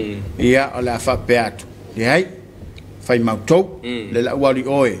 Ia o le awhapea atu. Ia hai, whai mautou, le la uari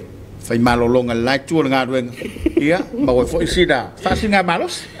oe, whai malolonga le laitua le ngā ruenga. Ia, maua fo isida, whasi ngā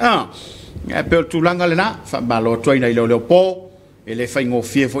malos. Ia peo tūlanga le nā, wha malo tuaina i leo pō, e le whai ngō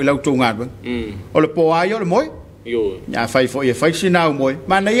fia fo i lau tō ngā ruenga. O le pō ai o le moe, ia whai fo i e whai sinau moe.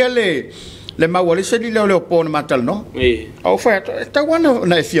 Mana ia le maua le sedi leo pō na matala no. Au whai ato, e tau ana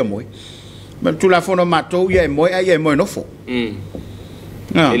na e fia moe. Ma tula fono matou ia e moe, ai e moe nofo.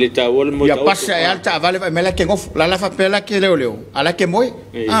 Ele ta wol mo ya passa e alta vale vai mela ke ngof la fa pela ke leo ala ke moe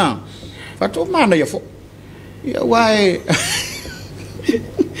fa to mana ya fo ya wai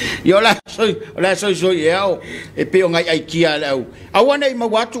yo la soy yo e pe ngai ai kia au awana i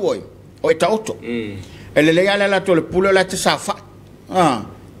mawatu oi o ta auto ele le ala la to le pulo la te safa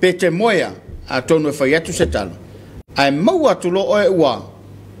pe te moya a tonu fa ya tu setalo ai mawatu lo o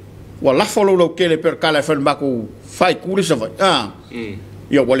wa la folo lo ke le per kala fa maku fai kuri sa vai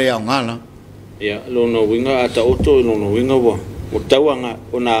ia wale au ngala. Ia, lono winga ata oto, lono winga wa. O tau anga,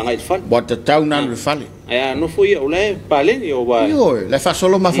 o na ngai te whale. Wa te tau nanu le whale. Ia, no fo ia, o le paleni o wa. Ia, le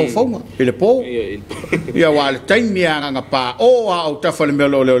whasolo ma faufaunga. Ile pō. Ia, wa le taimi a nganga pā. O, au tawhale mea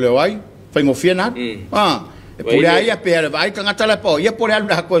leo ai. Whaingo fia nāt. E pole ai a pēre vai, tangata le pō. Ia pole alu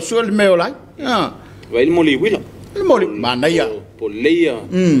hako e sua le mea lai. Vai le moli wila. Le moli, mana ia. Pole leia.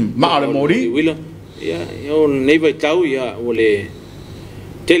 Ma le moli. Wila. Ia, o nei vai tau, ia, o le...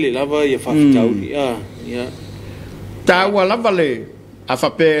 Tele lava ia whawhitau ia. Tāua lava le a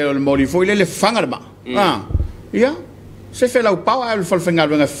whape o le mori fo le whanga le ma. Ia, se whelau pau a le whalwhenga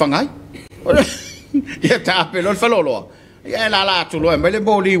luenga whangai. Ia tāpe lo le whaloloa. Ia la atu loa, mai le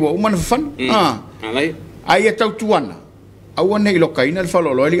mori ua umana whawhan. Alai. Ai e tau tuana. Aua nei loka ina le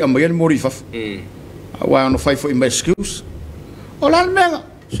whaloloa li amai le mori whaf. Aua ano whai fo i my excuse. O la le mega.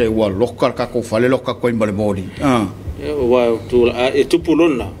 Se ua loka kako whale loka koe ma le mori. Wa tu e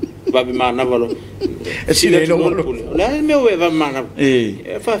tupulona va be mana valo e si le lo la me va mana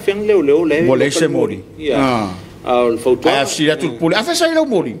fa feng le le se mori al foto a si la tupul a fa sai lo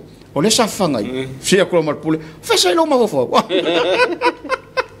mori o le sa fanga si a ko mal pule fa sai lo ma fo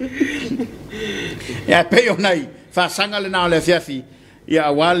ya pe yo nai fa sanga le na le Afiafi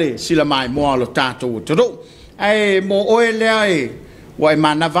ya wale sila mai mo lo tato to ai mo o le ai wa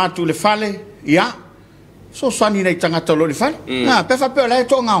mana va tu le fale ya so sani nei tangata lo le fale pe fa pe le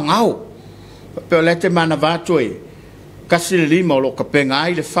to ngao pe le te mana va tu e kasi le lima lo ka penga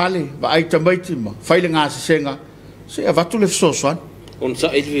ai le fale va ai tamai tima fai le nga senga se va tu le so swan on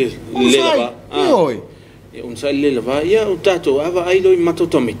sa ile le va on sa le va ya o tato ava ai lo mato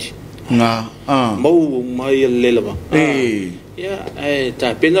tomiti mo mai le va ya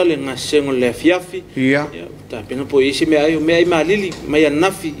ta pena le nga sengo le Afiafi ya ta pena po isi me ai malili mai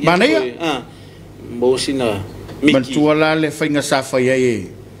nafi mo sina miki man la le fainga sa fa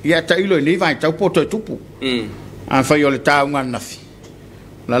ye ya ta ilo ni vai tau poto tupu an fa yo le ta nga nafi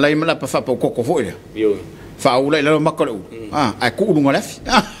la lai mala pa fa po koko fo yo fa u le makolo ai ku nga nafi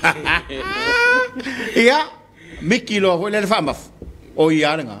ya miki lo ho le fa maf o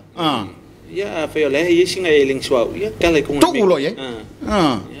ya nga ya fa yo le ye singa e ling swa ya kale ko tu lo ye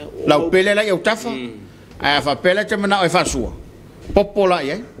la pele la yo tafa ai fa pele te mana e fa sua popola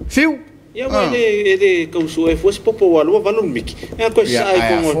ye fiu ya vai ele com sua fosse popo walo valo miki é a coisa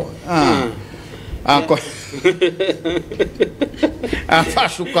sai como ko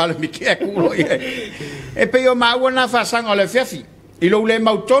faço calo miki é culo e pe yo ma wona fa sanga le Afiafi i lo le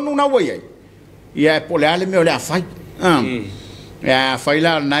mautonu na wo ye ia pole ale me ole afai ia fai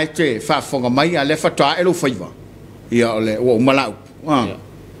la naite fa fonga mai ale fa ta elo faiva ia ole o malau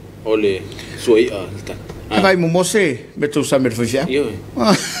ole soi vai mo mose beto sa mer fia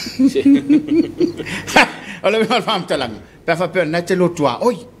ole me fam talang pa fa per naite lo tua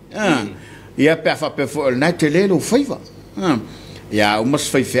oi ia pa fa per fo naite le lo faiva ia o mas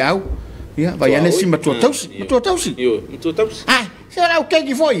fai fiau ia vai ane si matua tausi ai se ora o que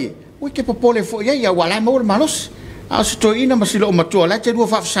que foi o que popole foi ia wala mo malos a se to ina masilo matua la te do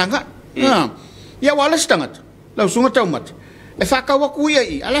fa sanga ia wala stangat la sunga tau mat e fa ka wa ku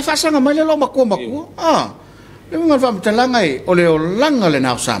ia ala fa sanga mai lo makua Le mga whamtalanga e, o le o langa le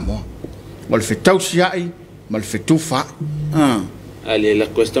nao Samoa. O le whetau siai, ma le whetu wha. Ale la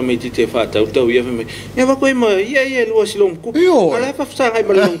questa mai ti te fa tau ia me. Ya va koe ma ia lua silom ku. Ala fa fa ai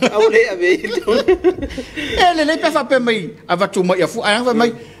malong. Aule ave. Le pe fa pe mai ava tu mai fu ai va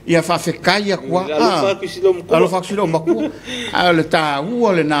mai ia fa fe kai kwa. Ala fa ku silom ku. Ala fa silom ku. Ale ta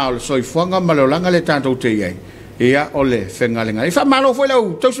u le na le soi fuanga malolanga le tanto te ia. Ia ole fengalenga. Fa malo foi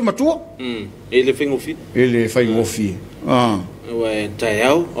lau tau si matu. Ele fengo fi. Ele fai ngo fi. Wa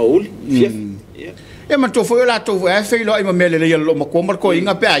taiau aul. Fief. E man to foi la to e fei lo ima mele le lo mo ko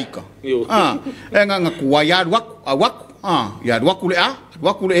inga pe aika e nga ku ya wak ya wak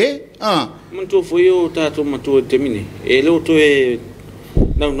le man to foi o tato matu termine e lo to e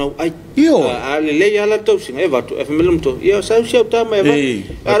não ai a le ya la to singa e va to e famelo to ia sa se ta mai va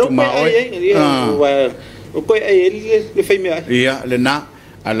aro pe ai o ko ai le fei me ia le na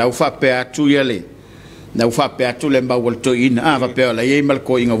ala ufa pe atu ya le na ufa pe atu le mba wolto in va pe la ye mal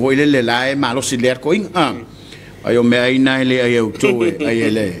ko inga vo le la e malo si ler ko in ai o me ai na le ai o to ai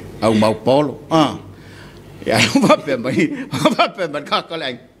le au mau polo ya va pe mai ka ka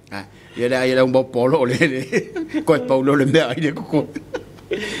le ya le mau polo le ko paulo le me ai de ko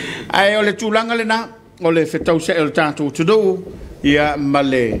ai o le tulanga le na o le fetau se el tanto to do ia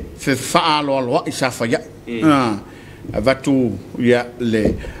male fe fa lo isa fa ya vatu ya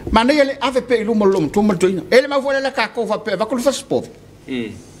le mana ele ave pe lu molom tu mo toina ele ma vola la ka ko va pe va ko fa sport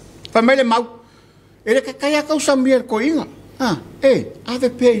fa mele mau ele ka kaya ka usamier ko inga ave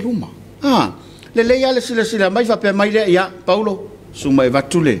pe lu ma le ya le sila mai va pe mai le ya paulo su mai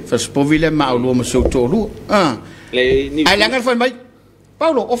vatu le fa spovile ma lu mo so to lu le ni ai langa fa mai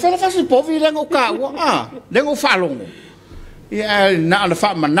paulo o fa fa spovile ngo ka le ngo fa longo ya na la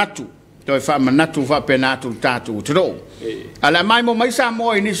fa manatu to fa manatu fa penatu tatu tro ala mai mo mai sa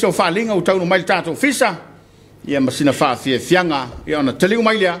mo ini so fa linga u tau mai tatu fisa ia masina fa fianga ia ona teliu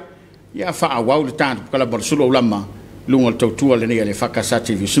mai ia fa awau le tatu kala bor Suluaulama lunga tau tua le ne le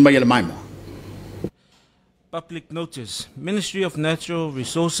fakasati vi suma ia mai mo. Public notice. Ministry of Natural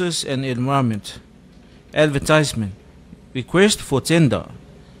Resources and Environment. Advertisement. Request for tender.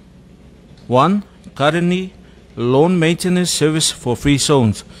 1. Currently lawn maintenance service for 3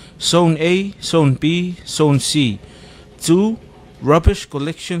 zones. Zone A, Zone B, Zone C. 2. Rubbish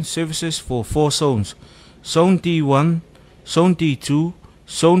collection services for 4 zones. Zone D1, Zone D2,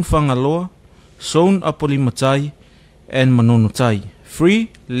 Zone Whangaloa, Zone Apolimatai, and Manonotai. 3.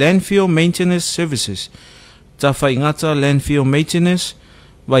 Landfill maintenance services. Tapuaiga landfill maintenance,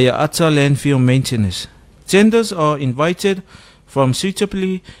 Waiata landfill maintenance. Tenders are invited from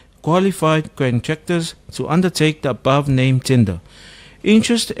suitably qualified contractors to undertake the above-named tender.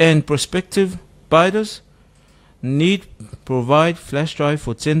 Interest and prospective bidders need provide flash drive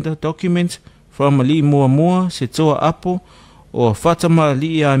for tender documents from Ali Muamua, Setoa Apo, or Fatima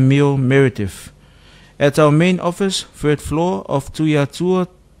Li'a Mio Meredith. At our main office, 3rd floor of Tuiatua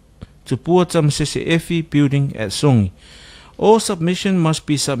Tupuata Efi building at Songi. All submission must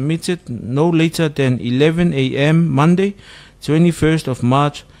be submitted no later than 11 a.m. Monday, 21st of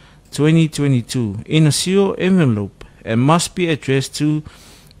March 2022 in a sealed envelope and must be addressed to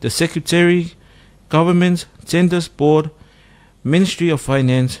the Secretary, Government Tenders Board, Ministry of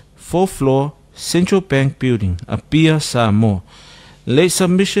Finance, 4th floor, Central Bank Building, Apia, Samoa. Late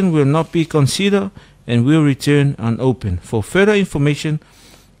submission will not be considered and will return unopened. For further information,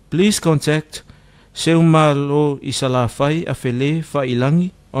 please contact Seumalo Isalafai Afele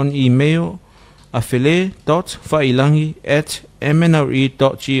Failangi on email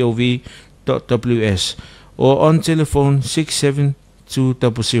afele.failangi@mnre.gov.ws or on telephone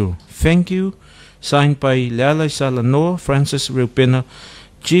 67200. Thank you. Signed by Leala Salanoa Francis Rupena,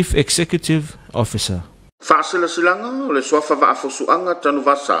 Chief Executive Officer. Fa'asilasilanga o le soafa va'afosu'anga tanu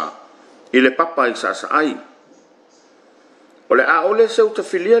vasa i le papa i sa'asa'ai. O le a ole se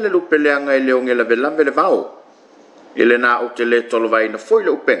utafilia le lupeleanga i le onge la velave le vao. I le na o te le tolovai na foi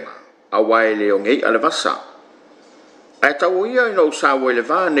le upenga, a wae le onge i ale vasa. Ai tau ia ina usawa i le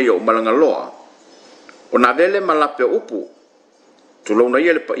vane i o malanga loa. O na vele malape upu. Tulou na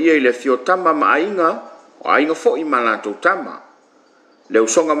ia le pa ia i le fiotama ma ainga, o ainga fo i malato tama. Le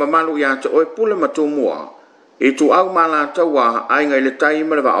usonga mamalu ia te oe pule matumua, i tu au malato wa ainga i le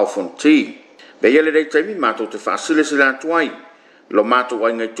taima le va au fonti. Be yele dei taimi mato te fasile sila tuai. Lo mato wa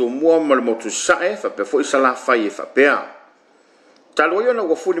inga tu mua ma le motu sae fa pe fo i sala fai e fa pea. Talo ia na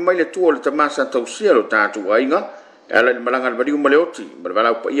wafuli mai le tua le tamasa tausia lo tatu wa inga. E ala le malanga le mariu ma le oti. Ma le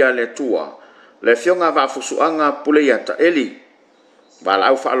walau pa ia le tua. Le fionga va fusuanga pule ia ta eli. Va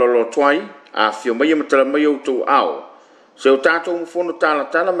lau fa alolo tuai. A fio mai matala mai o tu au. Se o tātou mfono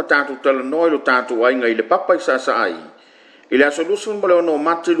tala ma tātou tala noi lo tātou ai ngai le papa i sasa ai. I le solution mo le ono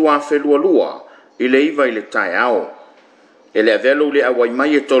mati lua lua i le iwa i le tai ao. E le avelo le awai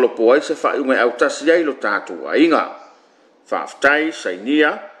mai e tolo po ai se wha iunga au tasi ai lo tātou ai nga. Whaaftai,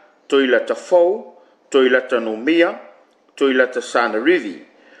 sainia, toila ta fau, toila ta nomia, toila ta sana rivi.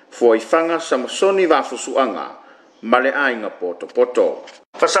 Fua i whanga samasoni wafusuanga, ma le ainga poto.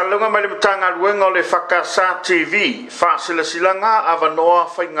 Fasalunga mai le matanga luenga o le EFKS TV, whaasilasilanga avanoa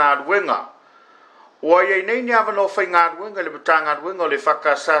whainga luenga. Ua iei nei ni avanoa whainga luenga le matanga luenga o le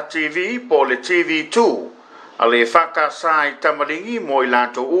EFKS TV po le TV2, a le EFKS i tamalingi mo i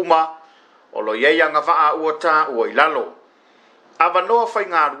lato uma, o lo iei anga waa uata ua i lalo. Avanoa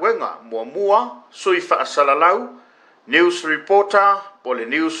whainga luenga mua, sui whaasalalau, news reporter po le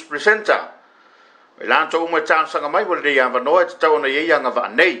news presenter. E lanto uma tānsanga mai mo le rei avanoa e te tau na iei anga waa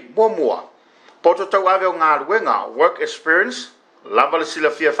nei, mua. Poto tau ave o ngā luenga, work experience, lava le sila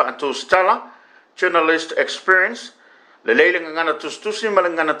fia wha antūstala, journalist experience, le leile ngana tustusi ma le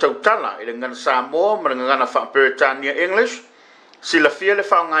ngana tautala, i le ngana Samoa ma le ngana wha Peritania English, sila fia le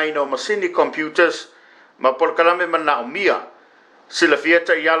wha ngai no masini computers, ma polkalame ma na umia, sila fia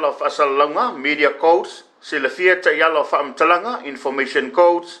ta iala of asalanga, media codes, sila fia ta iala of amtalanga, information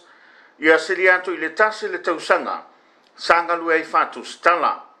codes, ia sili atu i le tasi le tausanga, sanga lue i whatu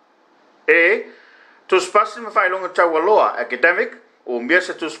stala. E, tuspasi ma whailonga taualoa, academic, o mia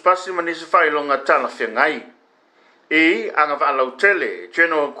se tuspasi ma nisi whailonga tala whiangai. E, anga whaalau tele,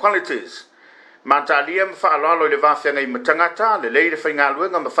 general qualities, ma talia ma whaalalo i le whawhiangai matangata, le leire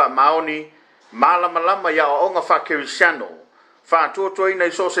whaingaluenga ma wha maoni, malama ia o onga wha kerisiano, wha tuatoina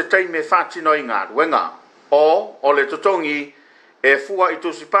i so se teime whatino i ngā luenga. O le totongi, e fua i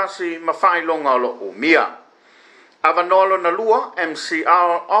tusipasi ma whailonga lo o mia. Avanolo na lua,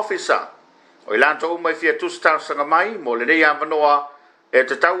 MCR officer. O ilanto umai fia tusitausanga mai, mo le nei avanoa e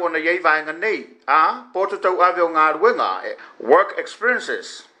te tau ona iei vaenga nei. A, poto tau ave o ngā ruenga, work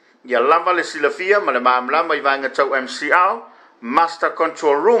experiences. Ia lava le silafia ma le maamlama i vaenga tau MCR, master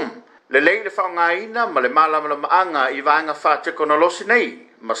control room. Le lei le whaongaina ma le malama maanga i vaenga wha teknolosi nei.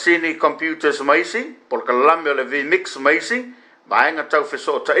 Masini computers maisi, polka lame o le V-mix maisi, vaenga tau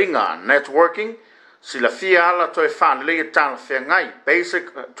whesota inga, networking, sila fia ala toi whan lea tala whengai,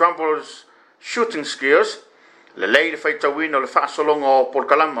 basic trampolines shooting skills, le lei le whaitawina o le whaasolonga o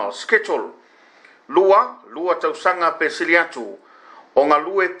polkalama o schedule, lua tau sanga pe siliatu, o ngā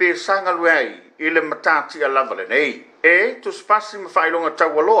lue pe sanga lue ai, i le matati a lava le nei. E, tuspasi ma whailonga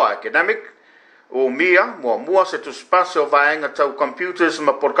tau aloa academic, o mia, mua se tuspasi o vaenga tau computers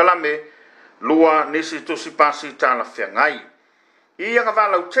ma polkalame, lua nisi tusipasi tala whengai. I anga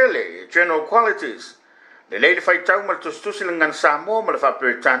walau tele, general qualities. Le leile whai tau ma le tustusi le ngan Samoa ma le wha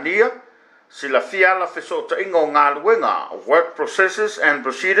Peritania, sila fia la whesota inga o ngā luenga, work processes and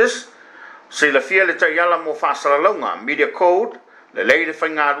procedures, sila fia le taiala mo whaasalaunga, media code, le leile whai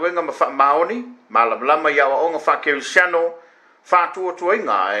ngā luenga ma wha maoni, ma la blama iawa o ngā wha kerisiano, wha tuatua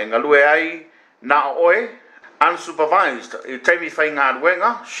inga e ngā lue ai, na oe, unsupervised, i teimi whai ngā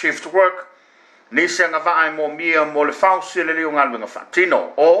luenga, shift work, nisi anga vaai mo mia mo le fausi le leo ngā luenga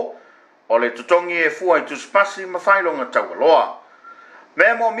whatino, o le tutongi e fua i tuspasi ma whailonga taualoa.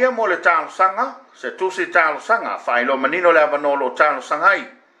 Mea mo mia mo le talo sanga, se tusi talo sanga, whailo manino le avanolo talo sangai,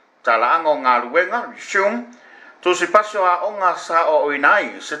 tala anga o ngā luenga, resume, tusi pasio a onga sa o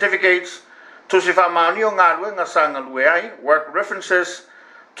oinai, certificates, tusi wha maoni o ngā luenga sa ngā lue ai, work references,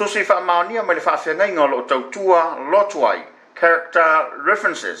 tusi wha maoni o me le whawhiangai ngā lo tautua lotuai, character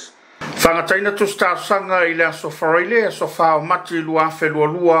references. Whangataina tustāsanga i le aso wharaile, aso whao mati lua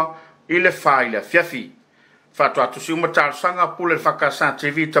lua i le wha i le Afiafi. Whātua tusi umatāsanga pule EFKS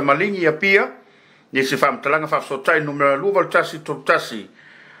TV tamalingi a pia, nisi whamtalanga whafsotai numera lua tasi toptasi.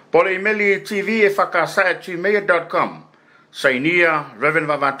 Pole emaili TV EFKS@gmail.com. Sainia, Reverend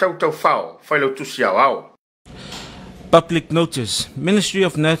Vavantautau Whao, whailo tusi au. Public notice, Ministry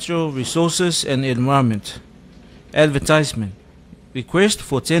of Natural Resources and Environment. Advertisement. Request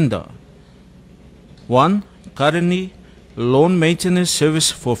for tender. 1. Currently, lawn maintenance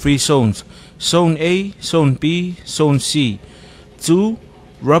service for 3 zones. Zone A, Zone B, Zone C. 2.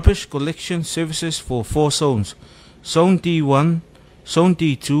 Rubbish collection services for 4 zones. Zone D1, Zone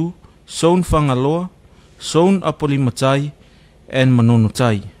D2, Zone Whangaloa, Zone Apolimatai, and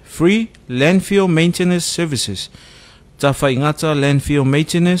Manonotai. 3. Landfill maintenance services. Tapuaiga landfill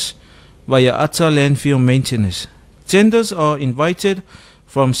maintenance, via Ata landfill maintenance. Tenders are invited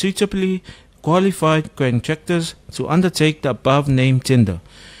from suitably qualified contractors to undertake the above-named tender.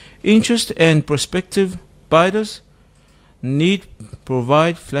 Interest and prospective biders need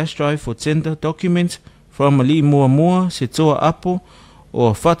provide flash drive for tender documents from a li mua mua se toa apo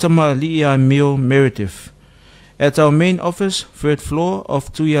or Fatima li a mio Meredith. At our main office, third floor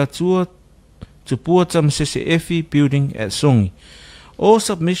of Tuiatua Tupuatam CCFI building at Songi. All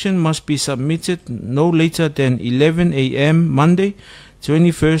submission must be submitted no later than 11 a.m. Monday,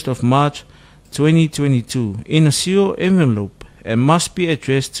 21st of March 2022 in a sealed envelope and must be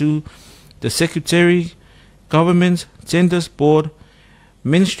addressed to the Secretary, Government Tenders Board,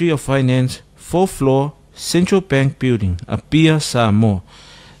 Ministry of Finance, 4th floor, Central Bank Building, Apia, Samoa.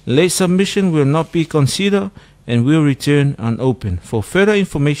 Late submission will not be considered and will return unopened. For further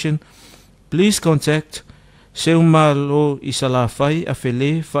information, please contact Seumalo Isalafai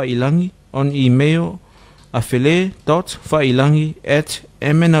Afele Failangi on email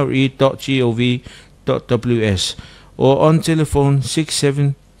afele.failangi@mnre.gov.ws or on telephone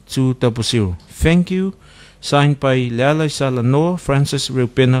 67200. Thank you. Signed by Leala Isalanoa Francis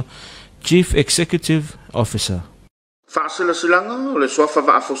Rupena, Chief Executive Officer. Fa'asilasilanga o le soafa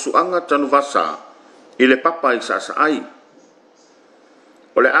va'afosu'anga tanu vasa i le papa i sa'asa'ai.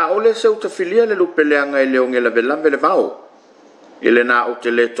 O le a'ole se utafilia le lupeleanga i le onge lavelave le vao. I le na o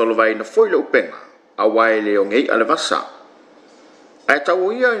te le tolovai na foi le upenga, a wai le onge i ale vasa. Ai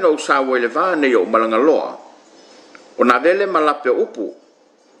tau ia ina usawa i le vane i o malangaloa. O na vele malape upu.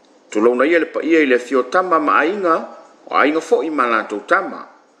 Tulona ia le pa ia i le fiotama maainga, o ainga fo i malato tama.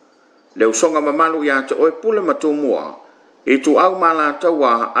 Le usonga mamalu ia te oe pule matumua, i tu au malato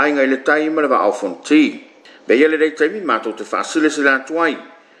wa ainga i le taima le va au fonti. Be ia le rei taimi mato te whaasile si la tuai,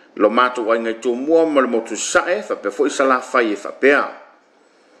 lo mato ainga i tu mua ma le motu sae, fa pe fo i sala fai e fa pea.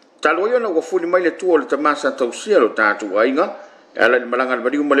 Talo ia na wafuni mai le tua le tamasa tausia lo tatu ainga, e ala ni malanga le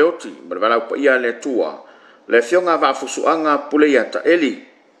mariu maleoti, ma le valau pa ia le tua, le fionga va fusuanga pule ia ta eli.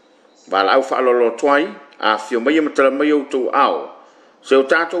 Vala au whaalolo tuai, a fio mai matala mai au tu au. Se o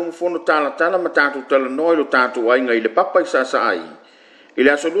tātou mfono tala ma tātou tala noi lo tātou ainga i le papa i sasai. I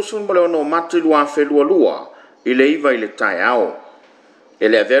le asolusun mo le ono mati lua whelua lua, i le iwa i le tai au. E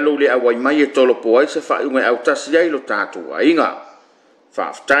le avelo le awai mai e tolo poai se whaiunga au tasi ai lo tātou ainga.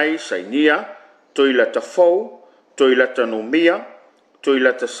 Whaaftai, sainia, toila ta fau, toila ta nomia,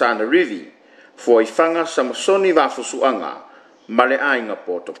 toila ta sana rivi. Fua i whanga samasoni wafusuanga, male ainga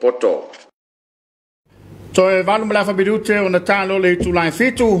poto. So e valu malafa bidute o na talo le tulai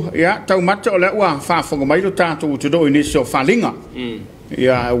fitu ya tau mata o le ua whafonga mai lo tātou te do inisi o whalinga.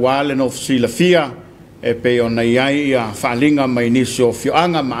 Ia wale no fsila fia e pe o na iai ia whalinga mai inisi o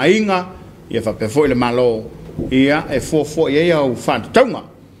fioanga mainga ia whapefo le malo ia e fo ia au whantaunga.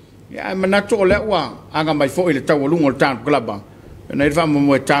 Ia e manatu o le ua anga mai fo le tau alunga o le tātou kalaba. Na i whama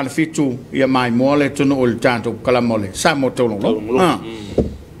mo e tāle fitu ia mai moa le tunu o le tātou kalama le. Sa mo taulongo.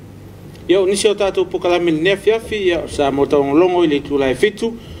 Ia o nisi o tātou pokalami ne Afiafi, ia sa mo taulongo i le tulai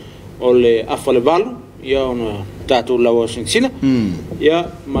fitu o le afa le valu, ia o na tātou lawa singsina. Ia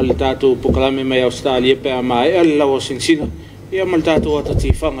ma le tātou pokalami mai Australia pe a mai le lawa singsina. Ia ma le tātou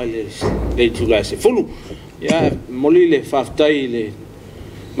atatifanga le tulai se fulu. Ia moli le whaftai le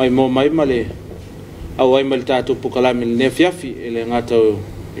mai mo mai ma le au ai ma le tātou pokalami ne Afiafi, e le ngata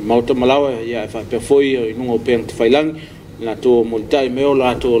i mauta malawa, ia e whapefoi i nungo peang te whailangi. La to mo tai meo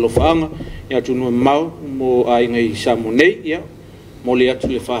la to lo faanga ya tu no mau mo ai ngai samo nei ya mo le atu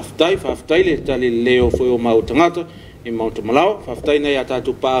le faftai le tali leo foi o mau tangata i mau te malau faftai nei ata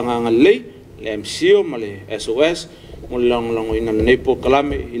tu pa nga le MCO ma le SOS mo long ina nei po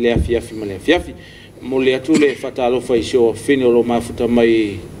kalame i le Afiafi ma le Afiafi mo le atu le fatalo fai sio fino lo mafuta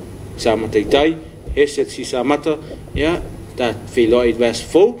mai sama taitai heset si samata ya ta filo it was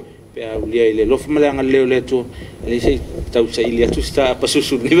full pe a ulia ile lo fmalanga leo leto le sei tau sai ile tu sta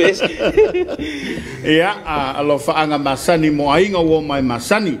pasusu nives ia a lo faanga masani mo ainga wo mai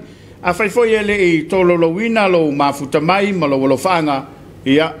masani a fai foi ele i tolo lo wina lo mafuta mai ma lo faanga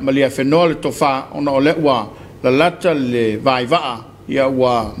ia malia fenol to fa ona ole wa la lata le vai va ia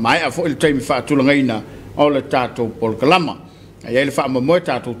wa mai a foi il time fa tu ngaina o le tato pol kalama ia le fa mo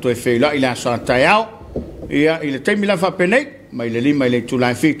tato to fe la ila sa taiao ia ile time la fa penei mai le lima le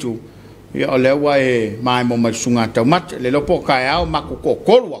tulai fitu ia o le wa e mai mo mai sunga tau mat le lopo kai au maku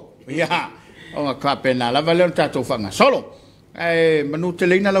kokolwa ia o nga kapena la vale tato fanga solo e manu te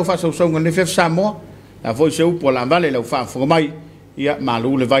leina lo fa so ngal FF Samoa la foi se upo la vale lo fa fo mai ia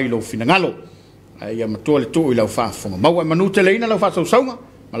malu le vai lo finangalo ia mato le tu lo fa fo ma wa manu te leina lo fa so ma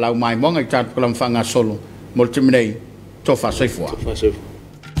la mai mo ngai tato kolam fanga solo multiminei to fa se fo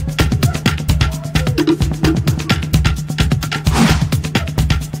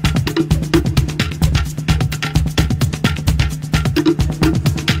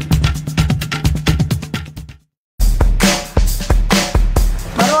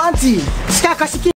Ska kasih